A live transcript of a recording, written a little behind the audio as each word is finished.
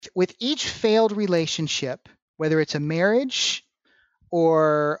with each failed relationship, whether it's a marriage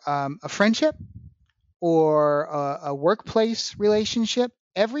or a friendship or a workplace relationship,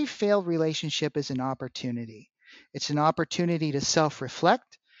 every failed relationship is an opportunity. It's an opportunity to self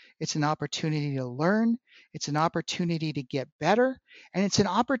reflect. It's an opportunity to learn. It's an opportunity to get better. And it's an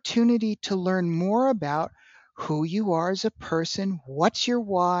opportunity to learn more about who you are as a person, what's your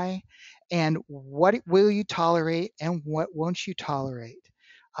why, and what will you tolerate and what won't you tolerate.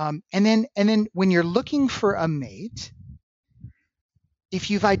 And then when you're looking for a mate,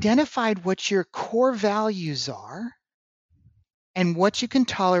 if you've identified what your core values are and what you can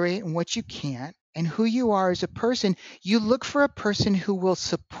tolerate and what you can't, and who you are as a person, you look for a person who will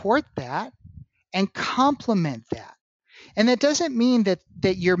support that and complement that. And that doesn't mean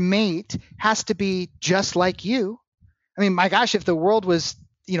that your mate has to be just like you. I mean, my gosh, if the world was,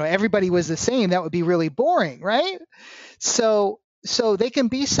 everybody was the same, that would be really boring, right? So they can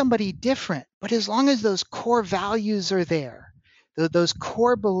be somebody different, but as long as those core values are there, those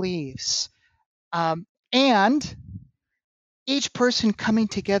core beliefs, and each person coming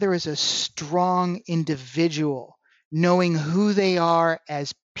together as a strong individual, knowing who they are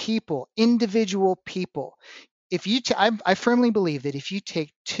as people, individual people. I firmly believe that if you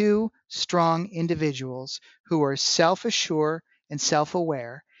take two strong individuals who are self-assured and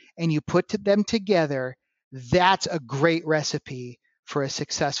self-aware, and you put them together, that's a great recipe for a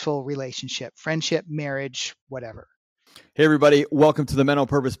successful relationship, friendship, marriage, whatever. Hey, everybody. Welcome to the Men on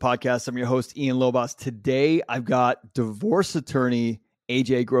Purpose podcast. I'm your host, Ian Lobos. Today, I've got divorce attorney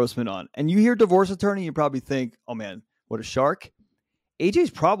AJ Grossman on. And you hear divorce attorney, you probably think, oh, man, what a shark. AJ's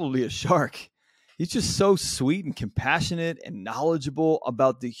probably a shark. He's just so sweet and compassionate and knowledgeable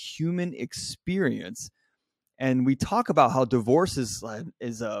about the human experience. And we talk about how divorce is a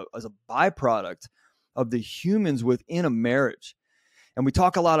byproduct of the humans within a marriage. And we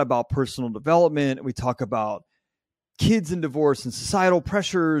talk a lot about personal development. We talk about kids and divorce and societal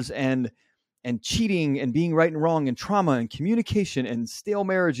pressures and cheating and being right and wrong and trauma and communication and stale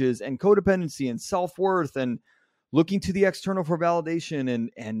marriages and codependency and self-worth and looking to the external for validation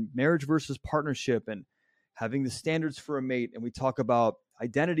and marriage versus partnership and having the standards for a mate. And we talk about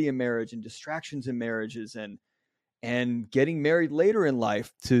identity in marriage and distractions in marriages and getting married later in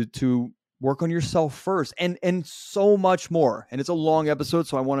life to work on yourself first and so much more. And it's a long episode,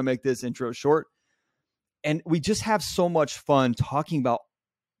 so I want to make this intro short. And we just have so much fun talking about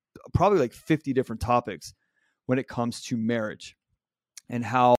probably like 50 different topics when it comes to marriage and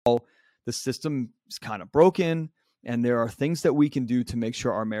how the system is kind of broken. And there are things that we can do to make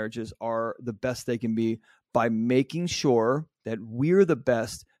sure our marriages are the best they can be by making sure that we're the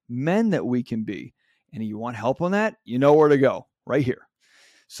best men that we can be. And if you want help on that, you know where to go, right here.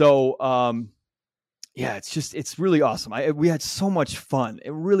 So, yeah, it's really awesome. We had so much fun.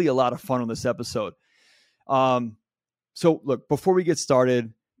 Really a lot of fun on this episode. So look, before we get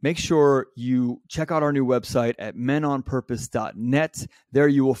started, make sure you check out our new website at menonpurpose.net. There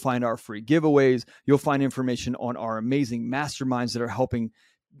you will find our free giveaways. You'll find information on our amazing masterminds that are helping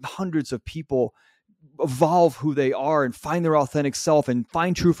hundreds of people evolve who they are and find their authentic self and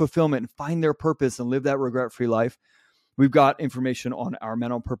find true fulfillment and find their purpose and live that regret-free life. We've got information on our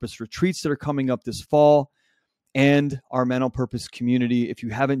Men on Purpose retreats that are coming up this fall and our Men on Purpose community. If you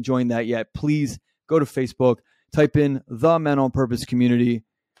haven't joined that yet, please go to Facebook, type in the Men on Purpose community,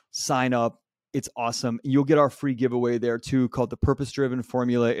 sign up. It's awesome. You'll get our free giveaway there too, called the Purpose Driven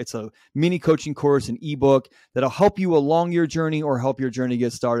Formula. It's a mini coaching course, an ebook that'll help you along your journey or help your journey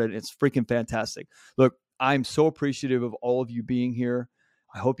get started. It's freaking fantastic. Look, I'm so appreciative of all of you being here.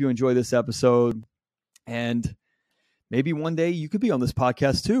 I hope you enjoy this episode. And maybe one day you could be on this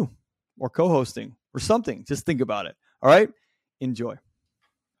podcast too, or co-hosting or something. Just think about it. All right. Enjoy.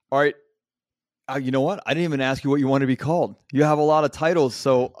 All right. You know what? I didn't even ask you what you want to be called. You have a lot of titles,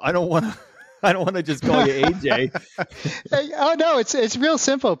 so I don't want to just call you AJ. Oh no, it's real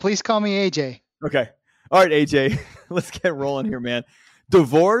simple. Please call me AJ. Okay. All right, AJ. Let's get rolling here, man.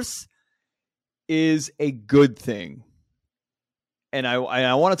 Divorce is a good thing. And I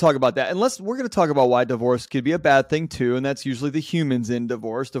want to talk about that. And we're going to talk about why divorce could be a bad thing too. And that's usually the humans in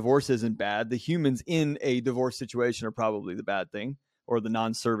divorce. Divorce isn't bad. The humans in a divorce situation are probably the bad thing or the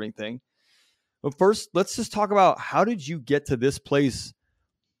non-serving thing. But first, let's just talk about how did you get to this place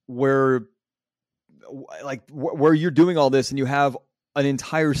where you're doing all this and you have an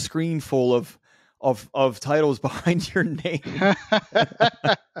entire screen full of titles behind your name.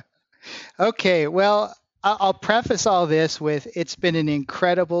 Okay, well, I'll preface all this with it's been an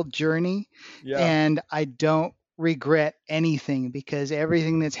incredible journey, and I don't regret anything because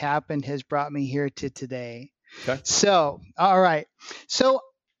everything that's happened has brought me here to today. Okay. So, all right. So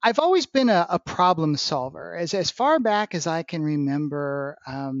I've always been a problem solver. As far back as I can remember,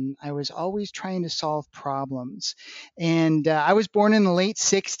 I was always trying to solve problems. And I was born in the late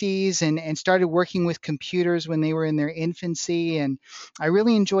 60s and started working with computers when they were in their infancy. And I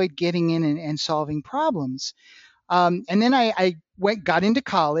really enjoyed getting in and solving problems. And then I got into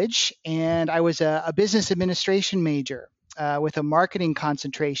college, and I was a business administration major. With a marketing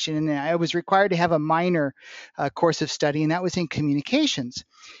concentration, and I was required to have a minor course of study, and that was in communications.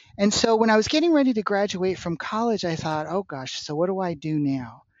 And so when I was getting ready to graduate from college, I thought, oh gosh, so what do I do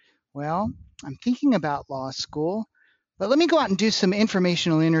now? Well, I'm thinking about law school, but let me go out and do some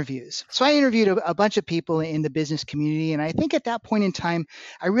informational interviews. So I interviewed a bunch of people in the business community. And I think at that point in time,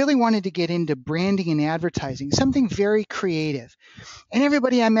 I really wanted to get into branding and advertising, something very creative. And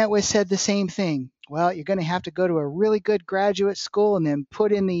everybody I met with said the same thing. Well, you're going to have to go to a really good graduate school and then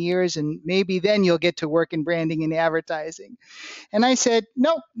put in the years, and maybe then you'll get to work in branding and advertising. And I said,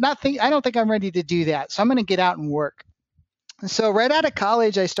 no, I don't think I'm ready to do that. So I'm going to get out and work. So right out of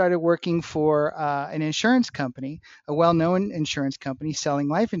college, I started working for an insurance company, a well-known insurance company selling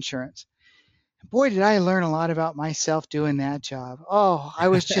life insurance. Boy, did I learn a lot about myself doing that job. Oh, I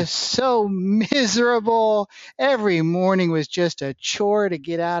was just so miserable. Every morning was just a chore to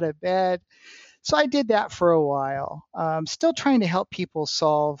get out of bed. So I did that for a while, still trying to help people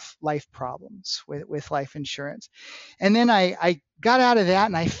solve life problems with life insurance. And then I got out of that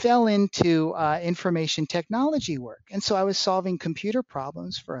and I fell into information technology work. And so I was solving computer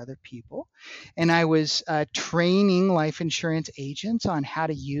problems for other people. And I was training life insurance agents on how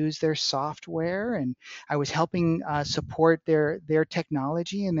to use their software. And I was helping support their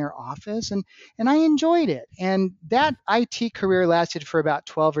technology in their office. And I enjoyed it. And that IT career lasted for about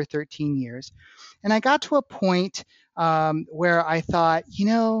 12 or 13 years. And I got to a point where I thought,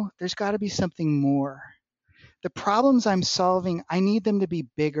 there's got to be something more. The problems I'm solving, I need them to be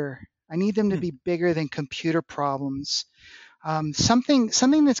bigger. I need them to be bigger than computer problems. Something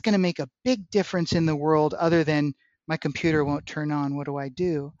that's going to make a big difference in the world other than my computer won't turn on. What do I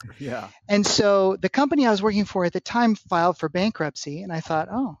do? Yeah. And so the company I was working for at the time filed for bankruptcy. And I thought,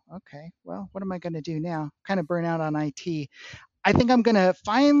 oh, okay, well, what am I going to do now? Kind of burn out on IT. I think I'm going to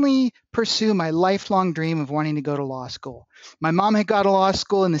finally pursue my lifelong dream of wanting to go to law school. My mom had gone to law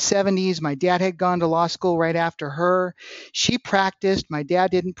school in the 70s. My dad had gone to law school right after her. She practiced. My dad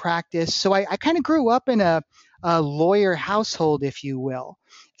didn't practice. So I kind of grew up in a lawyer household, if you will.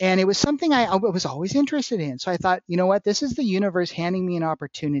 And it was something I was always interested in. So I thought, you know what? This is the universe handing me an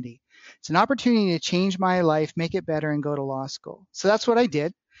opportunity. It's an opportunity to change my life, make it better, and go to law school. So that's what I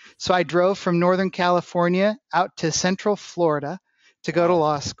did. So I drove from Northern California out to Central Florida to go to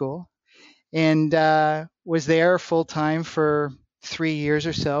law school, and was there full time for 3 years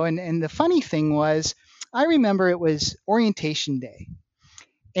or so. And the funny thing was, I remember it was orientation day.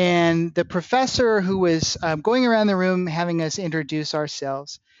 And the professor who was going around the room having us introduce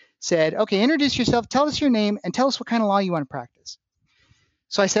ourselves said, okay, introduce yourself, tell us your name, and tell us what kind of law you want to practice.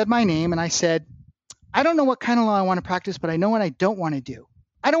 So I said my name, and I said, I don't know what kind of law I want to practice, but I know what I don't want to do.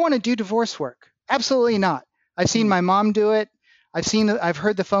 I don't want to do divorce work. Absolutely not. I've seen my mom do it. I've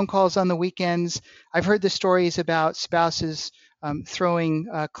heard the phone calls on the weekends. I've heard the stories about spouses throwing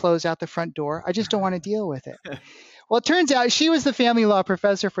clothes out the front door. I just don't want to deal with it. Well, it turns out she was the family law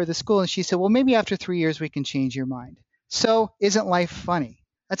professor for the school, and she said, well, maybe after 3 years we can change your mind. So isn't life funny?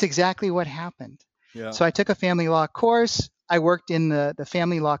 That's exactly what happened. Yeah. So I took a family law course. I worked in the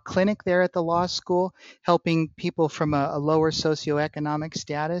family law clinic there at the law school, helping people from a lower socioeconomic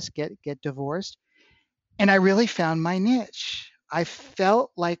status get divorced. And I really found my niche. I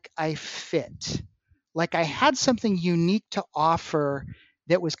felt like I fit, like I had something unique to offer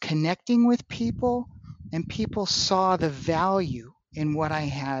that was connecting with people, and people saw the value in what I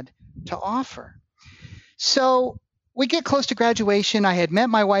had to offer. So we get close to graduation. I had met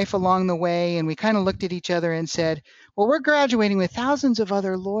my wife along the way, and we kind of looked at each other and said, well, we're graduating with thousands of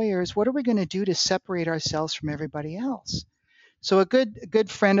other lawyers. What are we going to do to separate ourselves from everybody else? So a good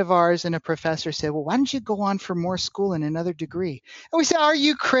friend of ours and a professor said, well, why don't you go on for more school and another degree? And we said, are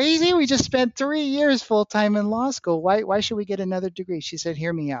you crazy? We just spent 3 years full time in law school. Why should we get another degree? She said,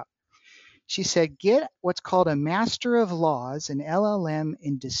 hear me out. She said, get what's called a Master of Laws, an LLM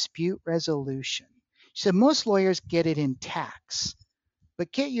in dispute resolution. She said, most lawyers get it in tax,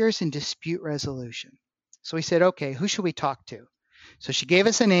 but get yours in dispute resolution. So we said, okay, who should we talk to? So she gave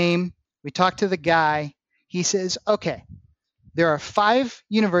us a name. We talked to the guy. He says, okay, there are 5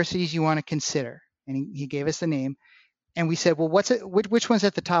 universities you want to consider. And he gave us the name. And we said, well, which one's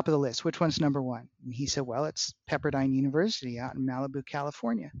at the top of the list? Which one's number one? And he said, well, it's Pepperdine University out in Malibu,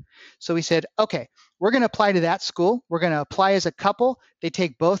 California. So we said, okay, we're going to apply to that school. We're going to apply as a couple. They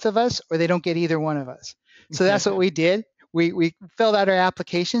take both of us or they don't get either one of us. So that's what we did. We filled out our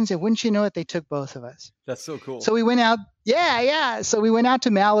applications, and wouldn't you know it, they took both of us. That's so cool. So we went out. Yeah. So we went out to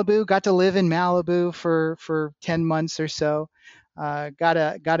Malibu, got to live in Malibu for 10 months or so.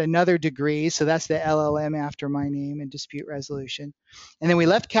 Got another degree, so that's the LLM after my name in dispute resolution. And then we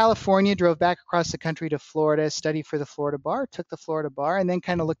left California, drove back across the country to Florida, studied for the Florida bar, took the Florida bar, and then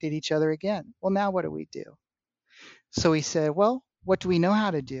kind of looked at each other again. Well, now what do we do? So we said, well, what do we know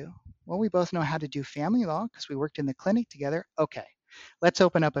how to do? Well, we both know how to do family law because we worked in the clinic together. Okay, let's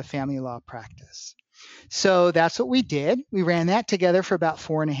open up a family law practice. So that's what we did. We ran that together for about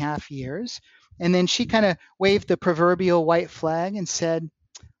 4.5 years. And then she kind of waved the proverbial white flag and said,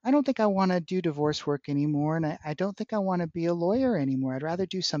 I don't think I want to do divorce work anymore. And I don't think I want to be a lawyer anymore. I'd rather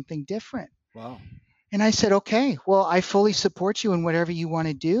do something different. Wow. And I said, okay, well, I fully support you in whatever you want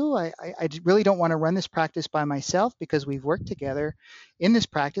to do. I really don't want to run this practice by myself because we've worked together in this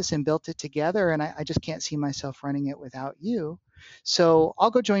practice and built it together. And I just can't see myself running it without you. So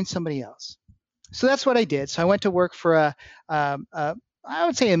I'll go join somebody else. So that's what I did. So I went to work for I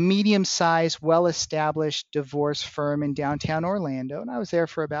would say a medium-sized, well-established divorce firm in downtown Orlando. And I was there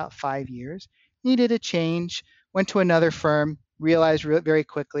for about 5 years. Needed a change, went to another firm, realized very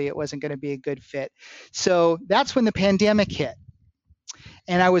quickly it wasn't going to be a good fit. So that's when the pandemic hit.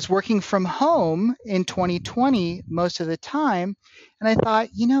 And I was working from home in 2020 most of the time. And I thought,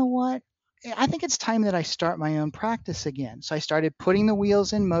 you know what? I think it's time that I start my own practice again. So I started putting the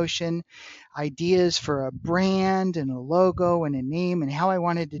wheels in motion, ideas for a brand and a logo and a name and how I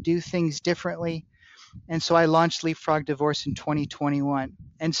wanted to do things differently. And so I launched Leapfrog Divorce in 2021.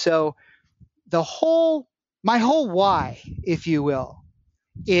 And so my whole why, if you will,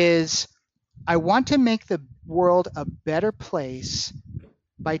 is I want to make the world a better place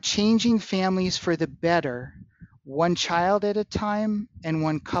by changing families for the better, one child at a time and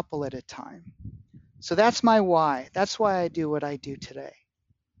one couple at a time. So that's my why. That's why I do what I do today.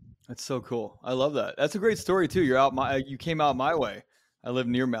 That's so cool. I love that. That's a great story too. You came out my way. I live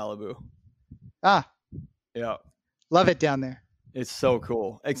near Malibu. Yeah. Love it down there. It's so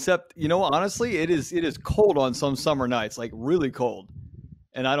cool. Except, honestly, it is cold on some summer nights, like really cold.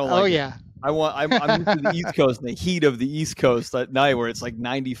 And I don't like it. Yeah. I'm into the East Coast and the heat of the East Coast at night where it's like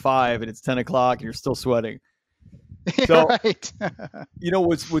 95 and it's 10 o'clock and you're still sweating. So, right.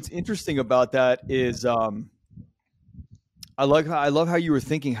 What's interesting about that is I love how you were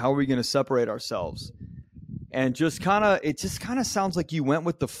thinking, how are we going to separate ourselves? And it just kind of sounds like you went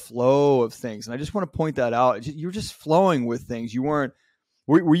with the flow of things. And I just want to point that out. You were just flowing with things. You weren't,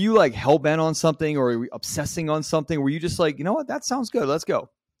 were you like hell bent on something or were you obsessing on something? Were you just like, you know what, that sounds good. Let's go.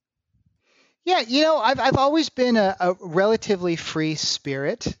 Yeah, I've always been a relatively free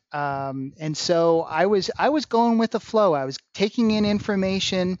spirit, and so I was going with the flow. I was taking in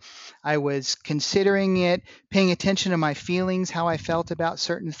information, I was considering it, paying attention to my feelings, how I felt about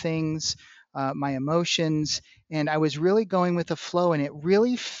certain things, my emotions, and I was really going with the flow. And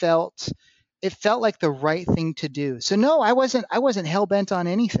it felt like the right thing to do. So no, I wasn't hell bent on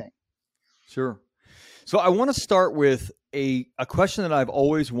anything. Sure. So I want to start with a question that I've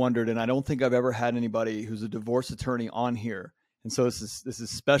always wondered, and I don't think I've ever had anybody who's a divorce attorney on here. And so this is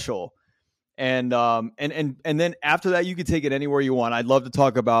special. And then after that, you can take it anywhere you want. I'd love to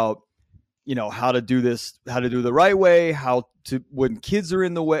talk about, how to do this, how to do the right way, when kids are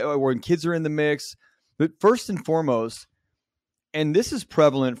in the way, or when kids are in the mix. But first and foremost, and this is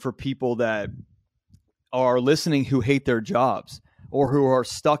prevalent for people that are listening who hate their jobs or who are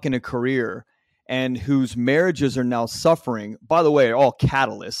stuck in a career and whose marriages are now suffering. By the way, they're all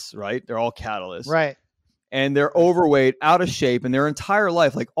catalysts, right? They're all catalysts. Right. And they're overweight, out of shape, and their entire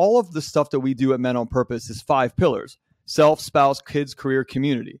life, like all of the stuff that we do at Men on Purpose is 5 pillars: self, spouse, kids, career,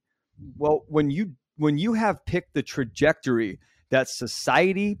 community. Well, when you have picked the trajectory that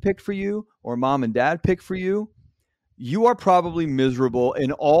society picked for you or mom and dad picked for you, you are probably miserable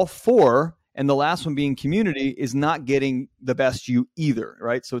in all 4. And the last one being community is not getting the best you either,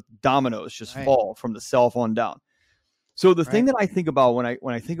 right? So dominoes just fall from the self on down. So the thing that I think about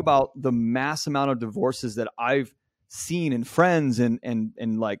when I think about the mass amount of divorces that I've seen in friends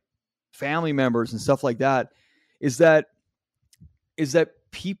and like family members and stuff like that is that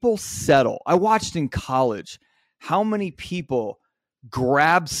people settle. I watched in college how many people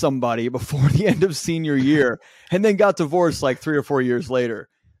grabbed somebody before the end of senior year and then got divorced like 3 or 4 years later.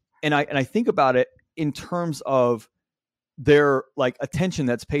 And I think about it in terms of their like attention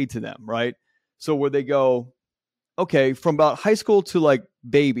that's paid to them, right? So where they go, okay, from about high school to like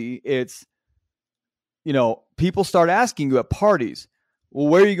baby, it's, people start asking you at parties, well,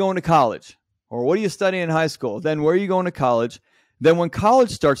 where are you going to college? Or what are you studying in high school? Then where are you going to college? Then when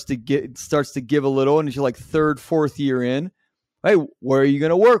college starts to give a little, and you're like third, fourth year in, hey, where are you going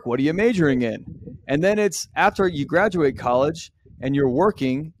to work? What are you majoring in? And then it's after you graduate college and you're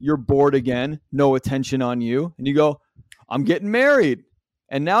working, you're bored again, no attention on you. And you go, I'm getting married.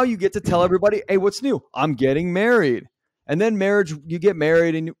 And now you get to tell everybody, hey, what's new? I'm getting married. And then marriage, you get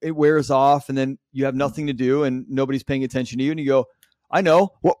married and it wears off, and then you have nothing to do and nobody's paying attention to you. And you go, I know,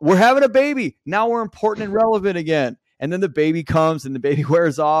 we're having a baby. Now we're important and relevant again. And then the baby comes and the baby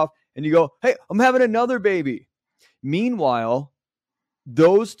wears off, and you go, hey, I'm having another baby. Meanwhile,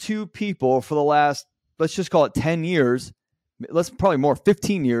 those two people for the last, let's just call it 10 years, let's probably more,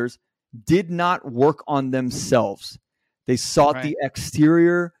 15 years, did not work on themselves. They sought the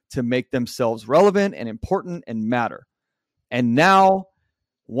exterior to make themselves relevant and important and matter. And now,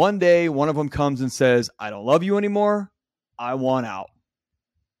 one day, one of them comes and says, I don't love you anymore. I want out.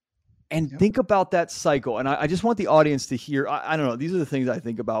 And think about that cycle. And I just want the audience to hear, I don't know, these are the things I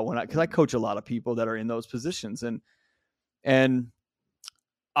think about because I coach a lot of people that are in those positions. And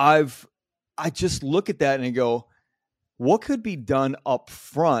I just look at that and I go, what could be done up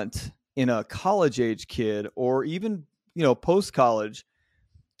front in a college age kid or even, post-college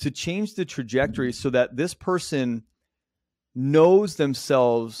to change the trajectory so that this person knows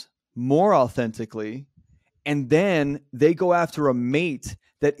themselves more authentically, and then they go after a mate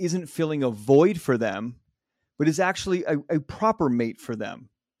that isn't filling a void for them, but is actually a proper mate for them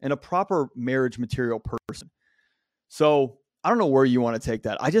and a proper marriage material person. So I don't know where you want to take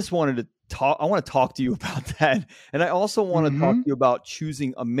that. I just wanted to talk. I want to talk to you about that. And I also want to talk to you about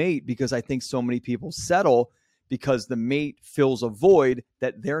choosing a mate, because I think so many people settle because the mate fills a void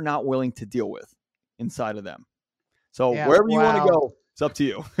that they're not willing to deal with inside of them. So wherever you want to go, it's up to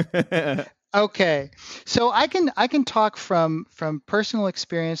you. Okay. So I can talk from personal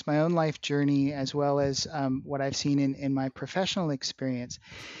experience, my own life journey, as well as what I've seen in my professional experience.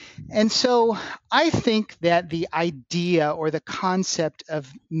 And so I think that the idea or the concept of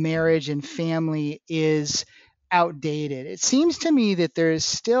marriage and family is outdated. It seems to me that there is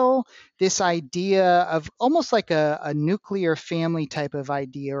still this idea of almost like a nuclear family type of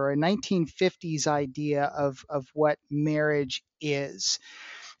idea, or a 1950s idea of what marriage is.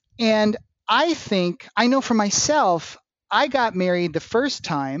 And I know for myself, I got married the first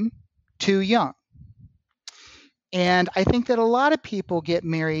time too young. And I think that a lot of people get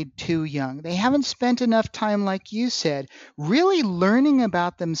married too young. They haven't spent enough time, like you said, really learning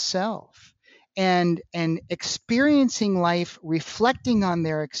about themselves and experiencing life, reflecting on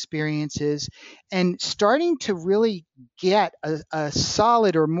their experiences, and starting to really get a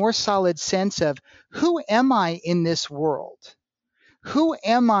solid or more solid sense of, who am I in this world? Who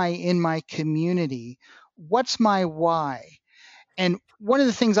am I in my community? What's my why? And one of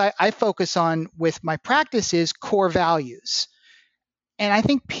the things I focus on with my practice is core values. And I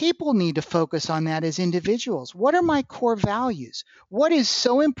think people need to focus on that as individuals. What are my core values? What is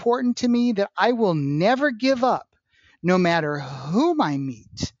so important to me that I will never give up, no matter whom I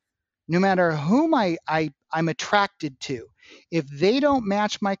meet, no matter whom I'm attracted to? If they don't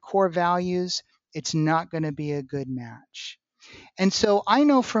match my core values, it's not going to be a good match. And so I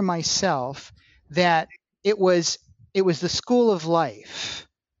know for myself that it was the school of life,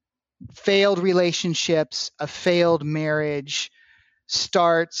 failed relationships, a failed marriage,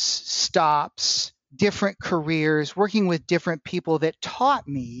 starts, stops, different careers, working with different people, that taught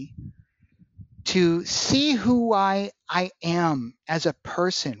me to see who I am as a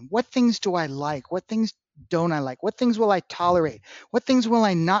person. What things do I like? What things don't I like? What things will I tolerate? What things will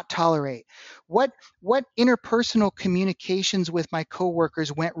I not tolerate? What interpersonal communications with my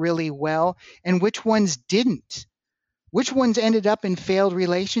coworkers went really well, and which ones didn't? Which ones ended up in failed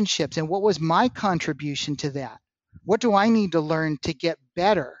relationships, and what was my contribution to that? What do I need to learn to get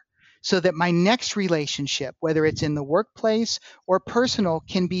better so that my next relationship, whether it's in the workplace or personal,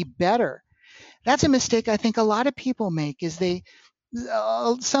 can be better? That's a mistake I think a lot of people make, is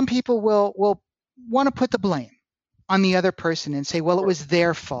some people will want to put the blame on the other person and say, well, it was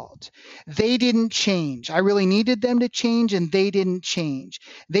their fault. They didn't change. I really needed them to change, and they didn't change.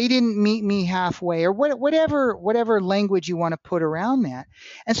 They didn't meet me halfway, or whatever language you want to put around that.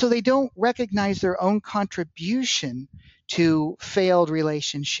 And so they don't recognize their own contribution to failed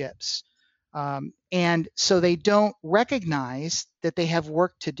relationships. And so they don't recognize that they have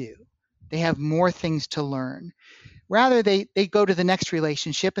work to do. They have more things to learn. Rather, they go to the next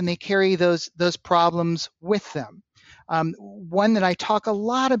relationship and they carry those problems with them. One that I talk a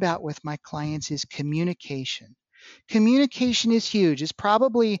lot about with my clients is communication. Communication is huge. It's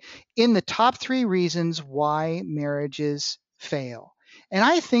probably in the top 3 reasons why marriages fail. And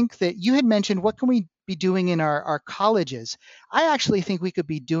I think that you had mentioned, what can we be doing in our colleges? I actually think we could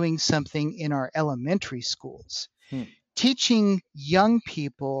be doing something in our elementary schools, teaching young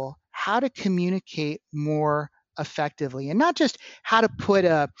people how to communicate more effectively, and not just how to put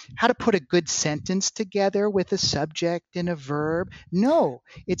a good sentence together with a subject and a verb. No,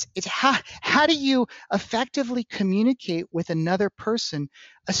 it's how do you effectively communicate with another person,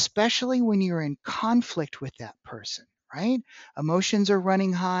 especially when you're in conflict with that person, right? Emotions are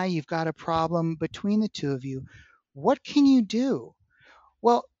running high, you've got a problem between the two of you. What can you do?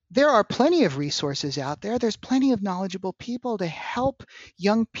 Well, there are plenty of resources out there. There's plenty of knowledgeable people to help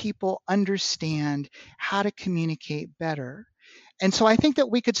young people understand how to communicate better. And so I think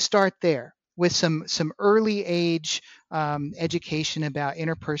that we could start there with some early age education about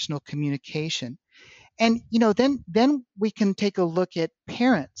interpersonal communication. And then we can take a look at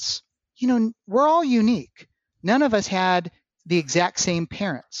parents. We're all unique. None of us had the exact same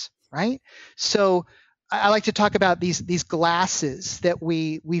parents, right? So I like to talk about these glasses that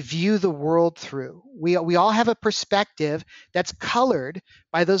we view the world through. We all have a perspective that's colored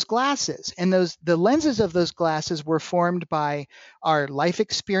by those glasses, and the lenses of those glasses were formed by our life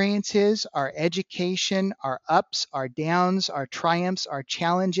experiences, our education, our ups, our downs, our triumphs, our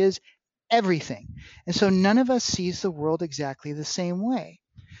challenges, everything. And so none of us sees the world exactly the same way.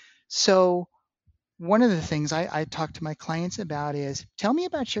 So one of the things I talk to my clients about is, tell me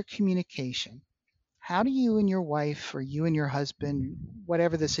about your communication. How do you and your wife, or you and your husband,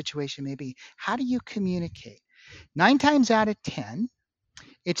 whatever the situation may be, how do you communicate? 9 times out of 10,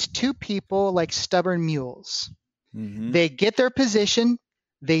 it's 2 people like stubborn mules. Mm-hmm. They get their position,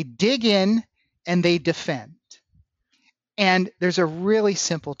 they dig in, and they defend. And there's a really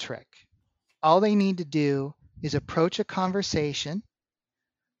simple trick. All they need to do is approach a conversation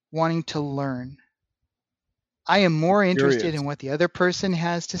wanting to learn. I am more interested in what the other person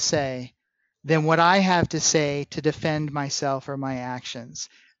has to say than what I have to say to defend myself or my actions.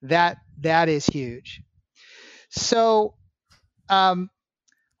 That is huge. So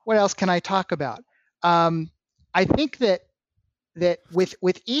what else can I talk about? I think that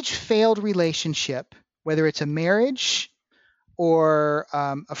with each failed relationship, whether it's a marriage or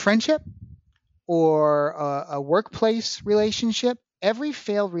a friendship or a workplace relationship, every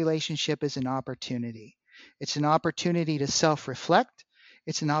failed relationship is an opportunity. It's an opportunity to self-reflect.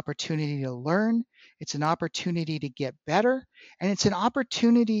 It's an opportunity to learn. It's an opportunity to get better. And it's an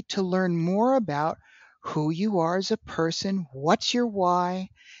opportunity to learn more about who you are as a person, what's your why,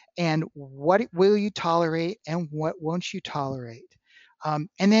 and what will you tolerate and what won't you tolerate. And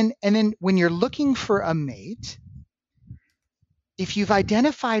then when you're looking for a mate, if you've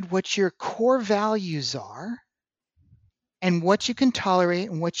identified what your core values are and what you can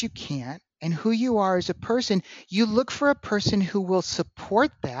tolerate and what you can't, and who you are as a person, you look for a person who will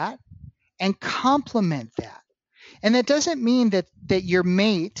support that and complement that. And that doesn't mean that your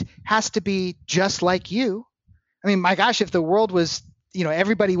mate has to be just like you. I mean, my gosh, if the world was,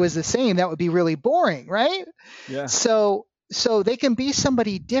 everybody was the same, that would be really boring, right? Yeah. So they can be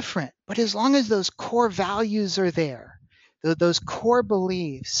somebody different, but as long as those core values are there, those core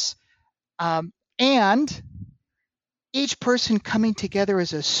beliefs, and each person coming together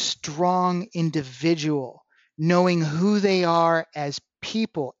as a strong individual, knowing who they are as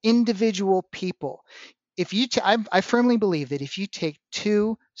people, individual people. I firmly believe that if you take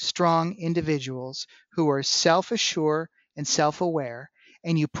 2 strong individuals who are self-assured and self-aware,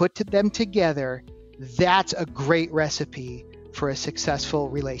 and you put them together, that's a great recipe for a successful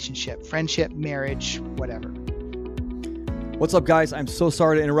relationship, friendship, marriage, whatever. What's up, guys? I'm so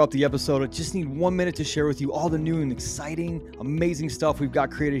sorry to interrupt the episode. I just need 1 minute to share with you all the new and exciting, amazing stuff we've got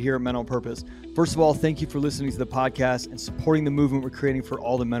created here at Men on Purpose. First of all, thank you for listening to the podcast and supporting the movement we're creating for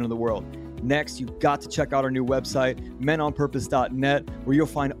all the men of the world. Next, you've got to check out our new website, menonpurpose.net, where you'll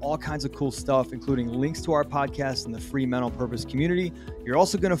find all kinds of cool stuff, including links to our podcast and the free Men on Purpose community. You're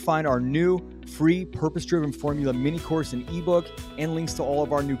also going to find our new free purpose-driven formula mini course and ebook, and links to all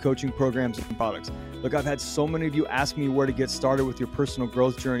of our new coaching programs and products. Look, I've had so many of you ask me where to get started with your personal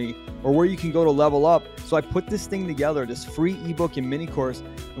growth journey or where you can go to level up. So I put this thing together, this free ebook and mini course,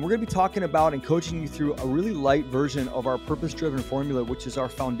 and we're going to be talking about and coaching you through a really light version of our purpose-driven formula, which is our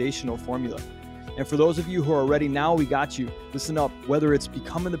foundational formula. And for those of you who are ready now, we got you. Listen up, whether it's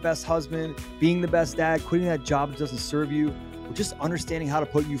becoming the best husband, being the best dad, quitting that job that doesn't serve you, or just understanding how to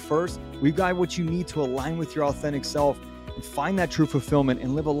put you first, we've got what you need to align with your authentic self and find that true fulfillment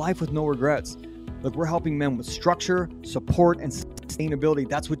and live a life with no regrets. Look, we're helping men with structure, support, and sustainability.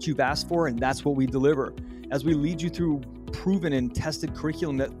 That's what you've asked for, and that's what we deliver. as we lead you through proven and tested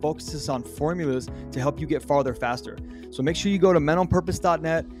curriculum that focuses on formulas to help you get farther faster. So make sure you go to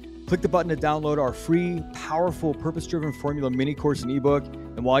menonpurpose.net, click the button to download our free, powerful, purpose-driven formula mini course and ebook.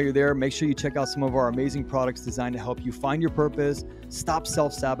 And while you're there, make sure you check out some of our amazing products designed to help you find your purpose, stop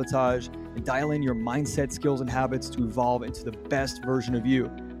self-sabotage, and dial in your mindset, skills, and habits to evolve into the best version of you.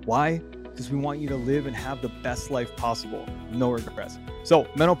 Why? Because we want you to live and have the best life possible. No regrets. So,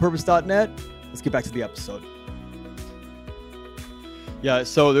 mentalpurpose.net, let's get back to the episode. Yeah,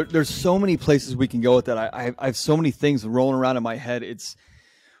 so there's so many places we can go with that. I have so many things rolling around in my head. It's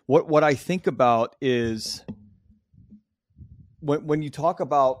what I think about is when you talk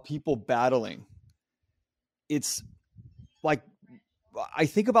about people battling, it's like, I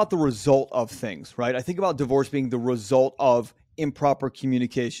think about the result of things, right? I think about divorce being the result of improper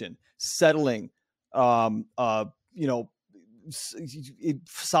communication, settling,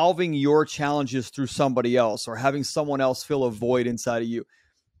 solving your challenges through somebody else, or having someone else fill a void inside of you.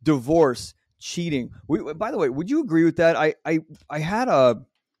 Divorce, cheating. By the way, would you agree with that? I had a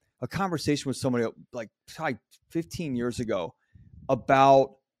conversation with somebody like 15 years ago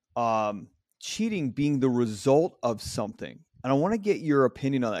about cheating being the result of something. And I want to get your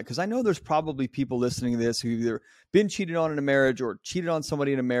opinion on that, because I know there's probably people listening to this who've either been cheated on in a marriage or cheated on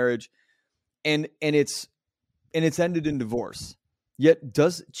somebody in a marriage, and it's ended in divorce. Yet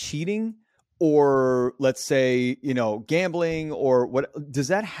does cheating, or let's say, gambling, or what, does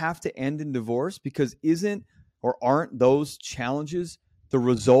that have to end in divorce? Because aren't those challenges the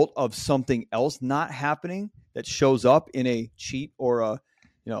result of something else not happening that shows up in a cheat, or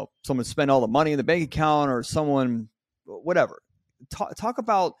someone spent all the money in the bank account, or someone, whatever. Talk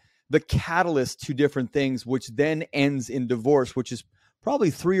about the catalyst to different things, which then ends in divorce, which is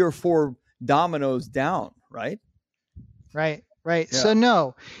probably 3 or 4 dominoes down, right? Right. Yeah. So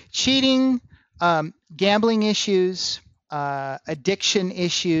no, cheating, gambling issues, addiction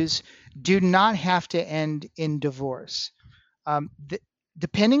issues do not have to end in divorce.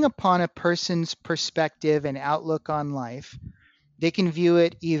 Depending upon a person's perspective and outlook on life, they can view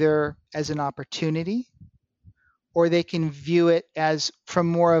it either as an opportunity, or they can view it as from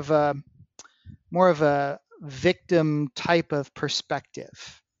more of a victim type of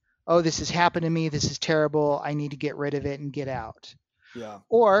perspective. Oh, this has happened to me. This is terrible. I need to get rid of it and get out. Yeah.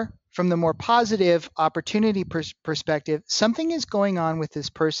 Or from the more positive opportunity perspective, something is going on with this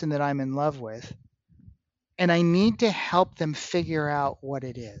person that I'm in love with, and I need to help them figure out what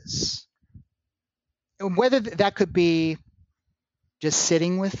it is. And whether that could be just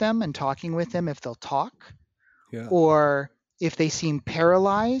sitting with them and talking with them if they'll talk, Yeah. or if they seem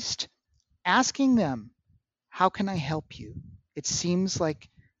paralyzed, asking them, how can I help you? It seems like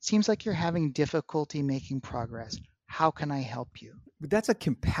you're having difficulty making progress. How can I help you? But that's a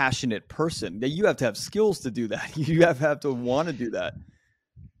compassionate person. That you have to have skills to do that. You have to want to do that.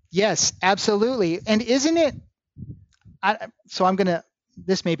 Yes, absolutely. And isn't it,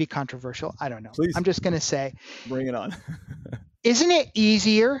 this may be controversial. I don't know. Please. I'm just going to say, bring it on. Isn't it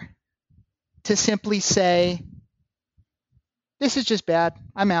easier to simply say, this is just bad.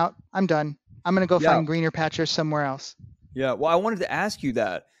 I'm out. I'm done. I'm going to go find greener pastures somewhere else. Yeah. Well, I wanted to ask you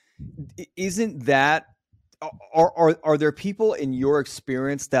that. Isn't that, are there people in your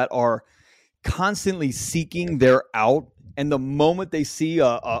experience that are constantly seeking their out, and the moment they see a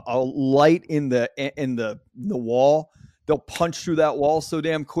light in the wall, they'll punch through that wall so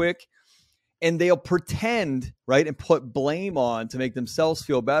damn quick, and they'll pretend, right, and put blame on to make themselves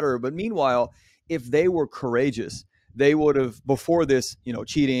feel better. But meanwhile, if they were courageous, they would have, before this,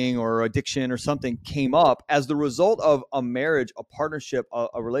 cheating or addiction or something came up as the result of a marriage, a partnership,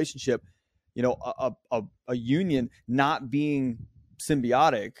 a relationship, a union not being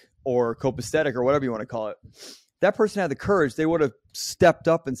symbiotic or copacetic or whatever you want to call it. That person had the courage. They would have stepped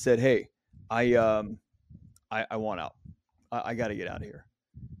up and said, "Hey, I want out. I got to get out of here."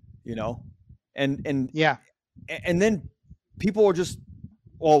 And yeah. And then people are just,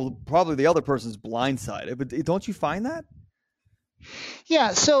 probably the other person's blindsided. But don't you find that?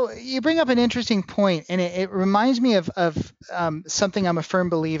 Yeah. So you bring up an interesting point, and it reminds me of something I'm a firm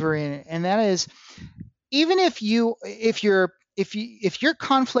believer in, and that is, even if you're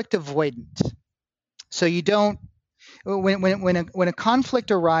conflict avoidant, so you don't, when a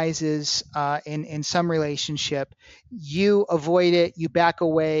conflict arises in some relationship, you avoid it, you back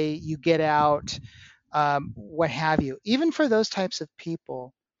away, you get out, what have you. Even for those types of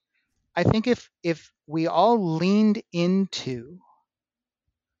people, I think if we all leaned into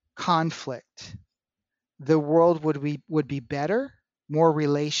conflict, the world would be better. More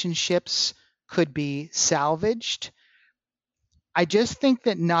relationships could be salvaged. I just think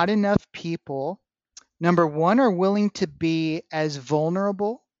that not enough people Number one, are willing to be as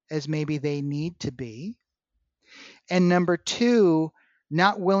vulnerable as maybe they need to be. And number two,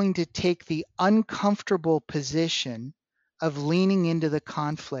 not willing to take the uncomfortable position of leaning into the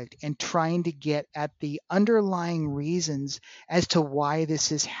conflict and trying to get at the underlying reasons as to why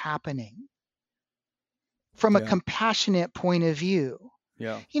this is happening from a Yeah. compassionate point of view.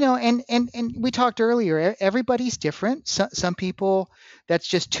 Yeah. And we talked earlier, everybody's different. Some people, that's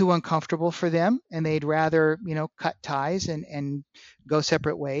just too uncomfortable for them and they'd rather, cut ties and go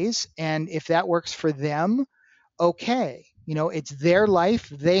separate ways. And if that works for them, okay. It's their life.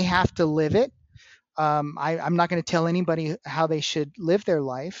 They have to live it. I'm not going to tell anybody how they should live their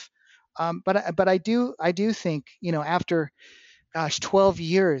life. But I do think, after 12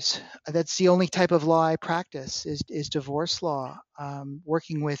 years, that's the only type of law I practice is divorce law.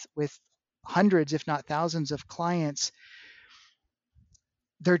 Working with hundreds, if not thousands of clients,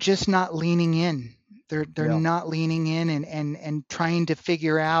 they're just not leaning in. They're Yeah. not leaning in and trying to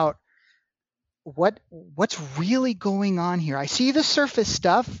figure out what's really going on here. I see the surface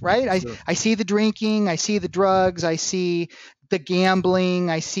stuff, right? Sure. I see the drinking, I see the drugs, I see the gambling,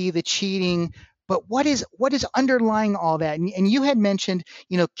 I see the cheating, but what is underlying all that? And you had mentioned,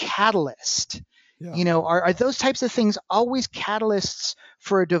 catalyst. Yeah. Are those types of things always catalysts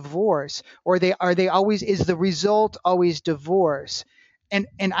for a divorce, or are they always, is the result always divorce? And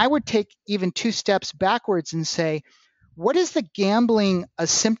I would take even two steps backwards and say, what is the gambling a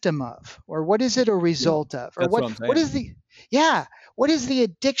symptom of, or what is it a Yeah. result of, or That's what I'm saying. what is the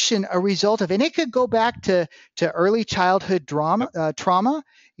addiction a result of? And it could go back to early childhood trauma.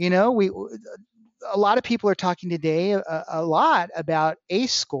 A lot of people are talking today a lot about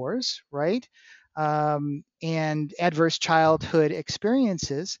ACE scores, right? And adverse childhood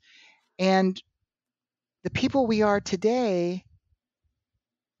experiences. And the people we are today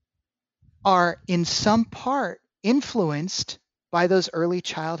are in some part influenced by those early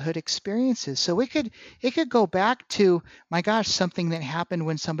childhood experiences. So it could go back to, my gosh, something that happened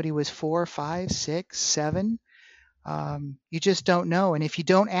when somebody was 4, 5, 6, 7. You just don't know. And if you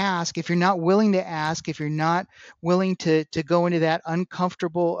don't ask, if you're not willing to ask, if you're not willing to go into that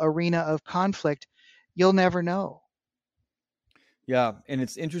uncomfortable arena of conflict, you'll never know. Yeah, and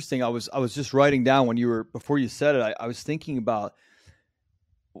it's interesting. I was just writing down before you said it. I was thinking about,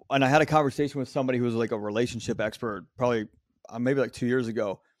 and I had a conversation with somebody who was like a relationship expert, probably maybe like 2 years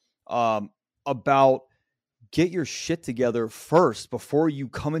ago, about get your shit together first before you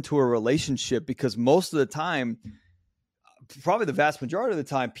come into a relationship, because most of the time, probably the vast majority of the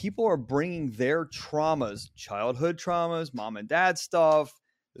time, people are bringing their traumas, childhood traumas, mom and dad stuff,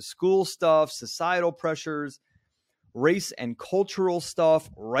 the school stuff, societal pressures, race and cultural stuff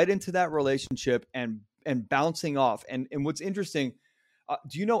right into that relationship and bouncing off. And what's interesting,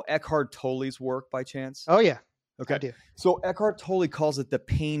 do you know Eckhart Tolle's work by chance? Oh yeah. Okay. I do. So Eckhart Tolle calls it the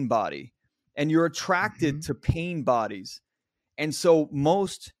pain body, and you're attracted to pain bodies. And so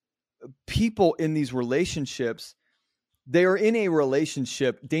most people in these relationships, they are in a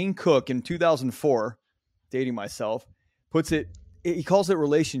relationship. Dane Cook in 2004, dating myself, he calls it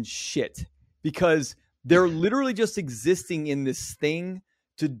relationship, because they're literally just existing in this thing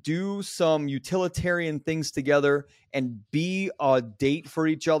to do some utilitarian things together and be a date for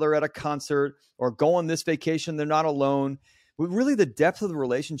each other at a concert or go on this vacation. They're not alone. But really, the depth of the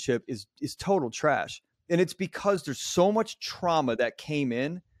relationship is total trash. And it's because there's so much trauma that came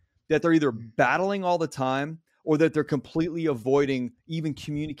in that they're either battling all the time or that they're completely avoiding even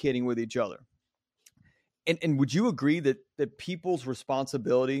communicating with each other. And would you agree that people's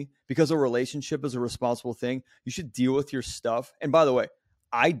responsibility, because a relationship is a responsible thing, you should deal with your stuff? And by the way,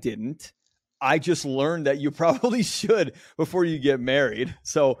 I didn't. I just learned that you probably should before you get married.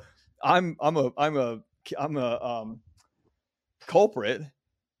 So I'm a culprit.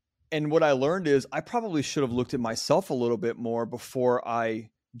 And what I learned is I probably should have looked at myself a little bit more before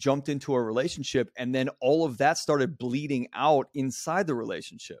I jumped into a relationship. And then all of that started bleeding out inside the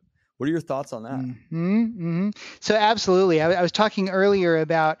relationship. What are your thoughts on that? Mm-hmm, mm-hmm. So absolutely. I was talking earlier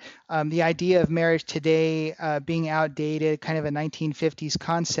about the idea of marriage today being outdated, kind of a 1950s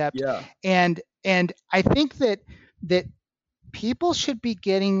concept. Yeah. And I think that people should be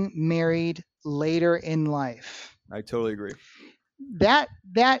getting married later in life. I totally agree. That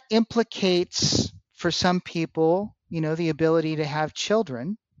implicates for some people, the ability to have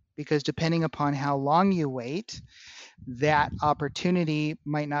children, because depending upon how long you wait, that opportunity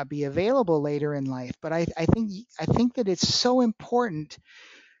might not be available later in life. But I think that it's so important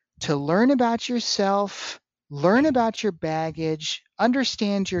to learn about yourself, learn about your baggage,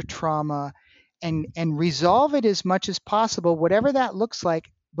 understand your trauma, and resolve it as much as possible, whatever that looks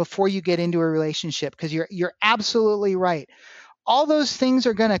like, before you get into a relationship, because you're absolutely right. All those things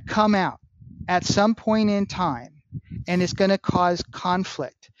are going to come out at some point in time, and it's going to cause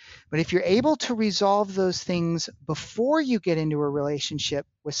conflict. But if you're able to resolve those things before you get into a relationship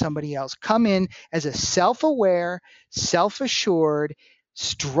with somebody else, come in as a self-aware, self-assured,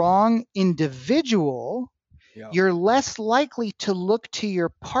 strong individual, Yeah. you're less likely to look to your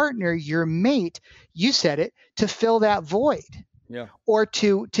partner, your mate, you said it, to fill that void. Yeah. Or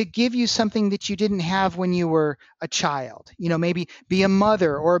to give you something that you didn't have when you were a child. Maybe be a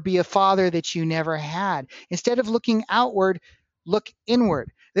mother or be a father that you never had. Instead of looking outward, look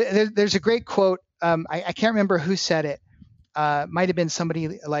inward. There's a great quote. I can't remember who said it. Might have been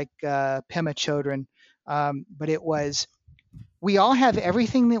somebody like Pema Chodron, but it was, "We all have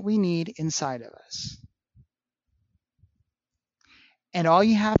everything that we need inside of us. And all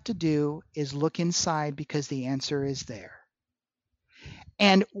you have to do is look inside, because the answer is there."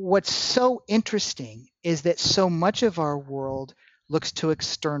 And what's so interesting is that so much of our world looks to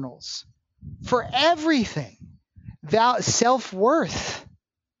externals for everything. Self-worth,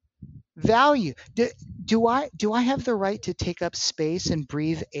 value. Do I have the right to take up space and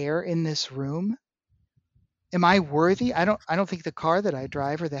breathe air in this room? Am I worthy? I don't think the car that I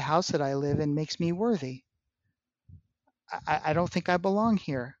drive or the house that I live in makes me worthy. I don't think I belong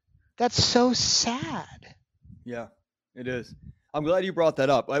here. That's so sad. Yeah, it is. I'm glad you brought that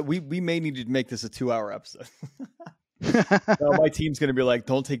up. We may need to make this a 2-hour episode. My team's going to be like,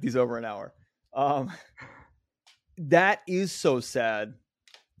 don't take these over an hour. That is so sad.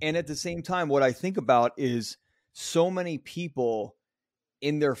 And at the same time, what I think about is so many people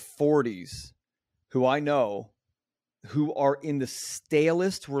in their 40s who I know who are in the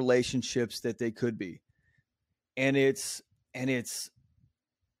stalest relationships that they could be. And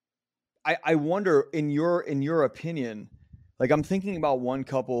I wonder, in your opinion, like, I'm thinking about one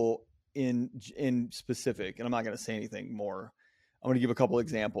couple in specific, and I'm not going to say anything more. I'm going to give a couple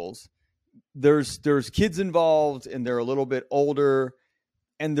examples. There's kids involved, and they're a little bit older,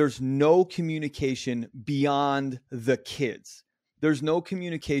 and there's no communication beyond the kids. There's no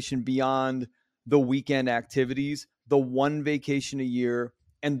communication beyond the weekend activities, the one vacation a year,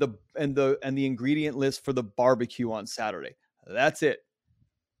 and the ingredient list for the barbecue on Saturday. That's it.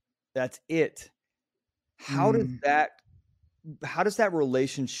 How does that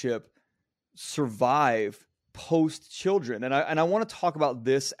relationship survive post children? And I want to talk about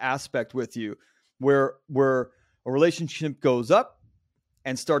this aspect with you, where a relationship goes up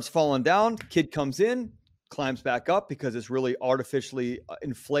and starts falling down, kid comes in, climbs back up because it's really artificially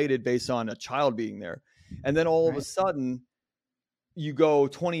inflated based on a child being there. And then all of a sudden you go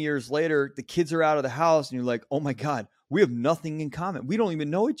 20 years later, the kids are out of the house, and you're like, oh my God, we have nothing in common. We don't even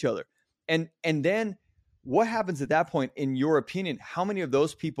know each other. And then what happens at that point, in your opinion? How many of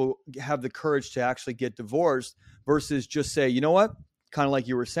those people have the courage to actually get divorced versus just say, you know what? Kind of like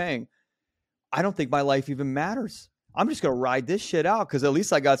you were saying, I don't think my life even matters. I'm just going to ride this shit out because at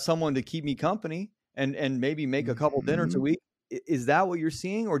least I got someone to keep me company and maybe make a couple dinners a week. Is that what you're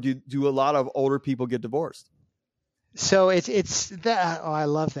seeing? Or do a lot of older people get divorced? So it's that. Oh, I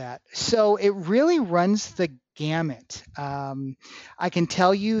love that. So it really runs the gamut. I can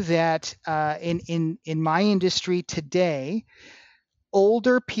tell you that in my industry today,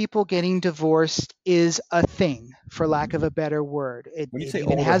 older people getting divorced is a thing, for lack of a better word. It even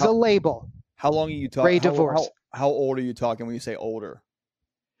older, has a label. How long are you talking? Gray divorce. How old are you talking when you say older?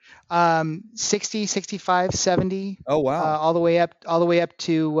 60, 65, 70. Oh wow! All the way up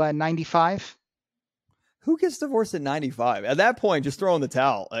to 95. Who gets divorced at 95? At that point, just throw in the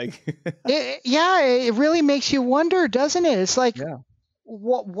towel. Like, it really makes you wonder, doesn't it? It's like,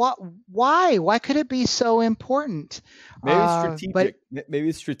 what? Why? Why could it be so important? Maybe it's strategic. Maybe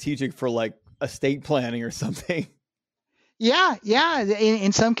it's strategic for like estate planning or something. Yeah.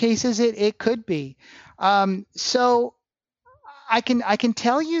 In some cases, it could be. So I can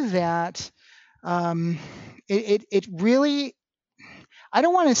tell you that it really. I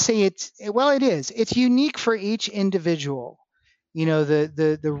don't want to say it is. It's unique for each individual,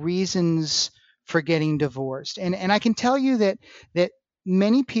 the reasons for getting divorced. And I can tell you that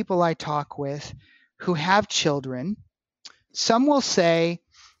many people I talk with who have children, some will say,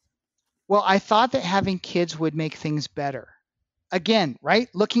 well, I thought that having kids would make things better. Again, right?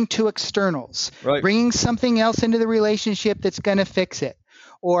 Looking to externals, right. Bringing something else into the relationship that's going to fix it.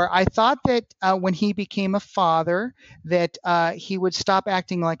 Or I thought that when he became a father, that he would stop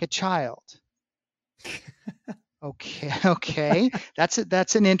acting like a child. Okay, that's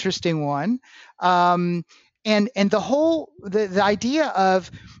an interesting one. And the whole the idea of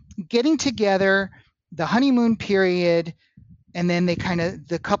getting together, the honeymoon period, and then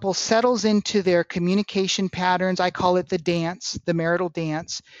the couple settles into their communication patterns. I call it the dance, the marital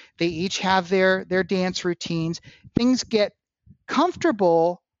dance. They each have their dance routines. Things get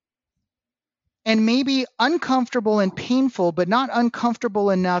comfortable and maybe uncomfortable and painful, but not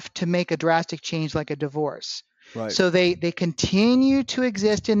uncomfortable enough to make a drastic change like a divorce. Right. So they continue to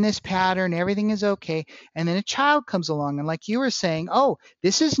exist in this pattern. Everything is okay. And then a child comes along. And like you were saying, oh,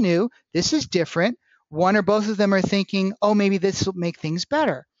 this is new. This is different. One or both of them are thinking, oh, maybe this will make things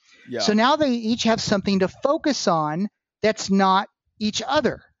better. Yeah. So now they each have something to focus on that's not each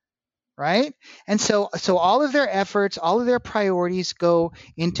other. Right? And so all of their efforts, all of their priorities go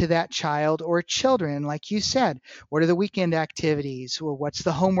into that child or children. Like you said, what are the weekend activities? Well, what's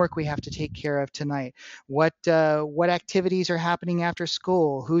the homework we have to take care of tonight? What activities are happening after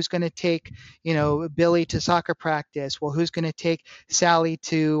school? Who's going to take, Billy to soccer practice? Well, who's going to take Sally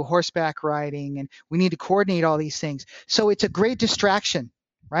to horseback riding? And we need to coordinate all these things. So it's a great distraction.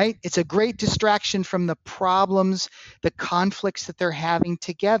 Right? It's a great distraction from the problems, the conflicts that they're having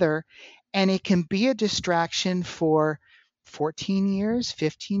together. And it can be a distraction for 14 years,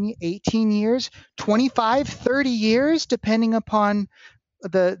 15, 18 years, 25, 30 years, depending upon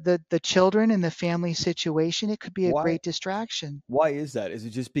the children and the family situation. It could be a great distraction. Why is that? Is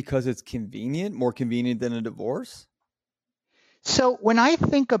it just because it's convenient, more convenient than a divorce? So when I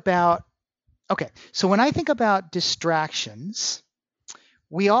think about distractions,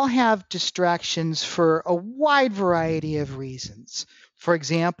 we all have distractions for a wide variety of reasons. For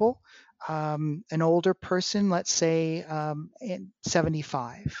example, an older person, let's say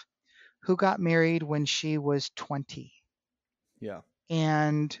 75, who got married when she was 20. Yeah.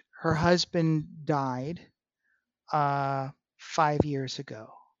 And her husband died 5 years ago.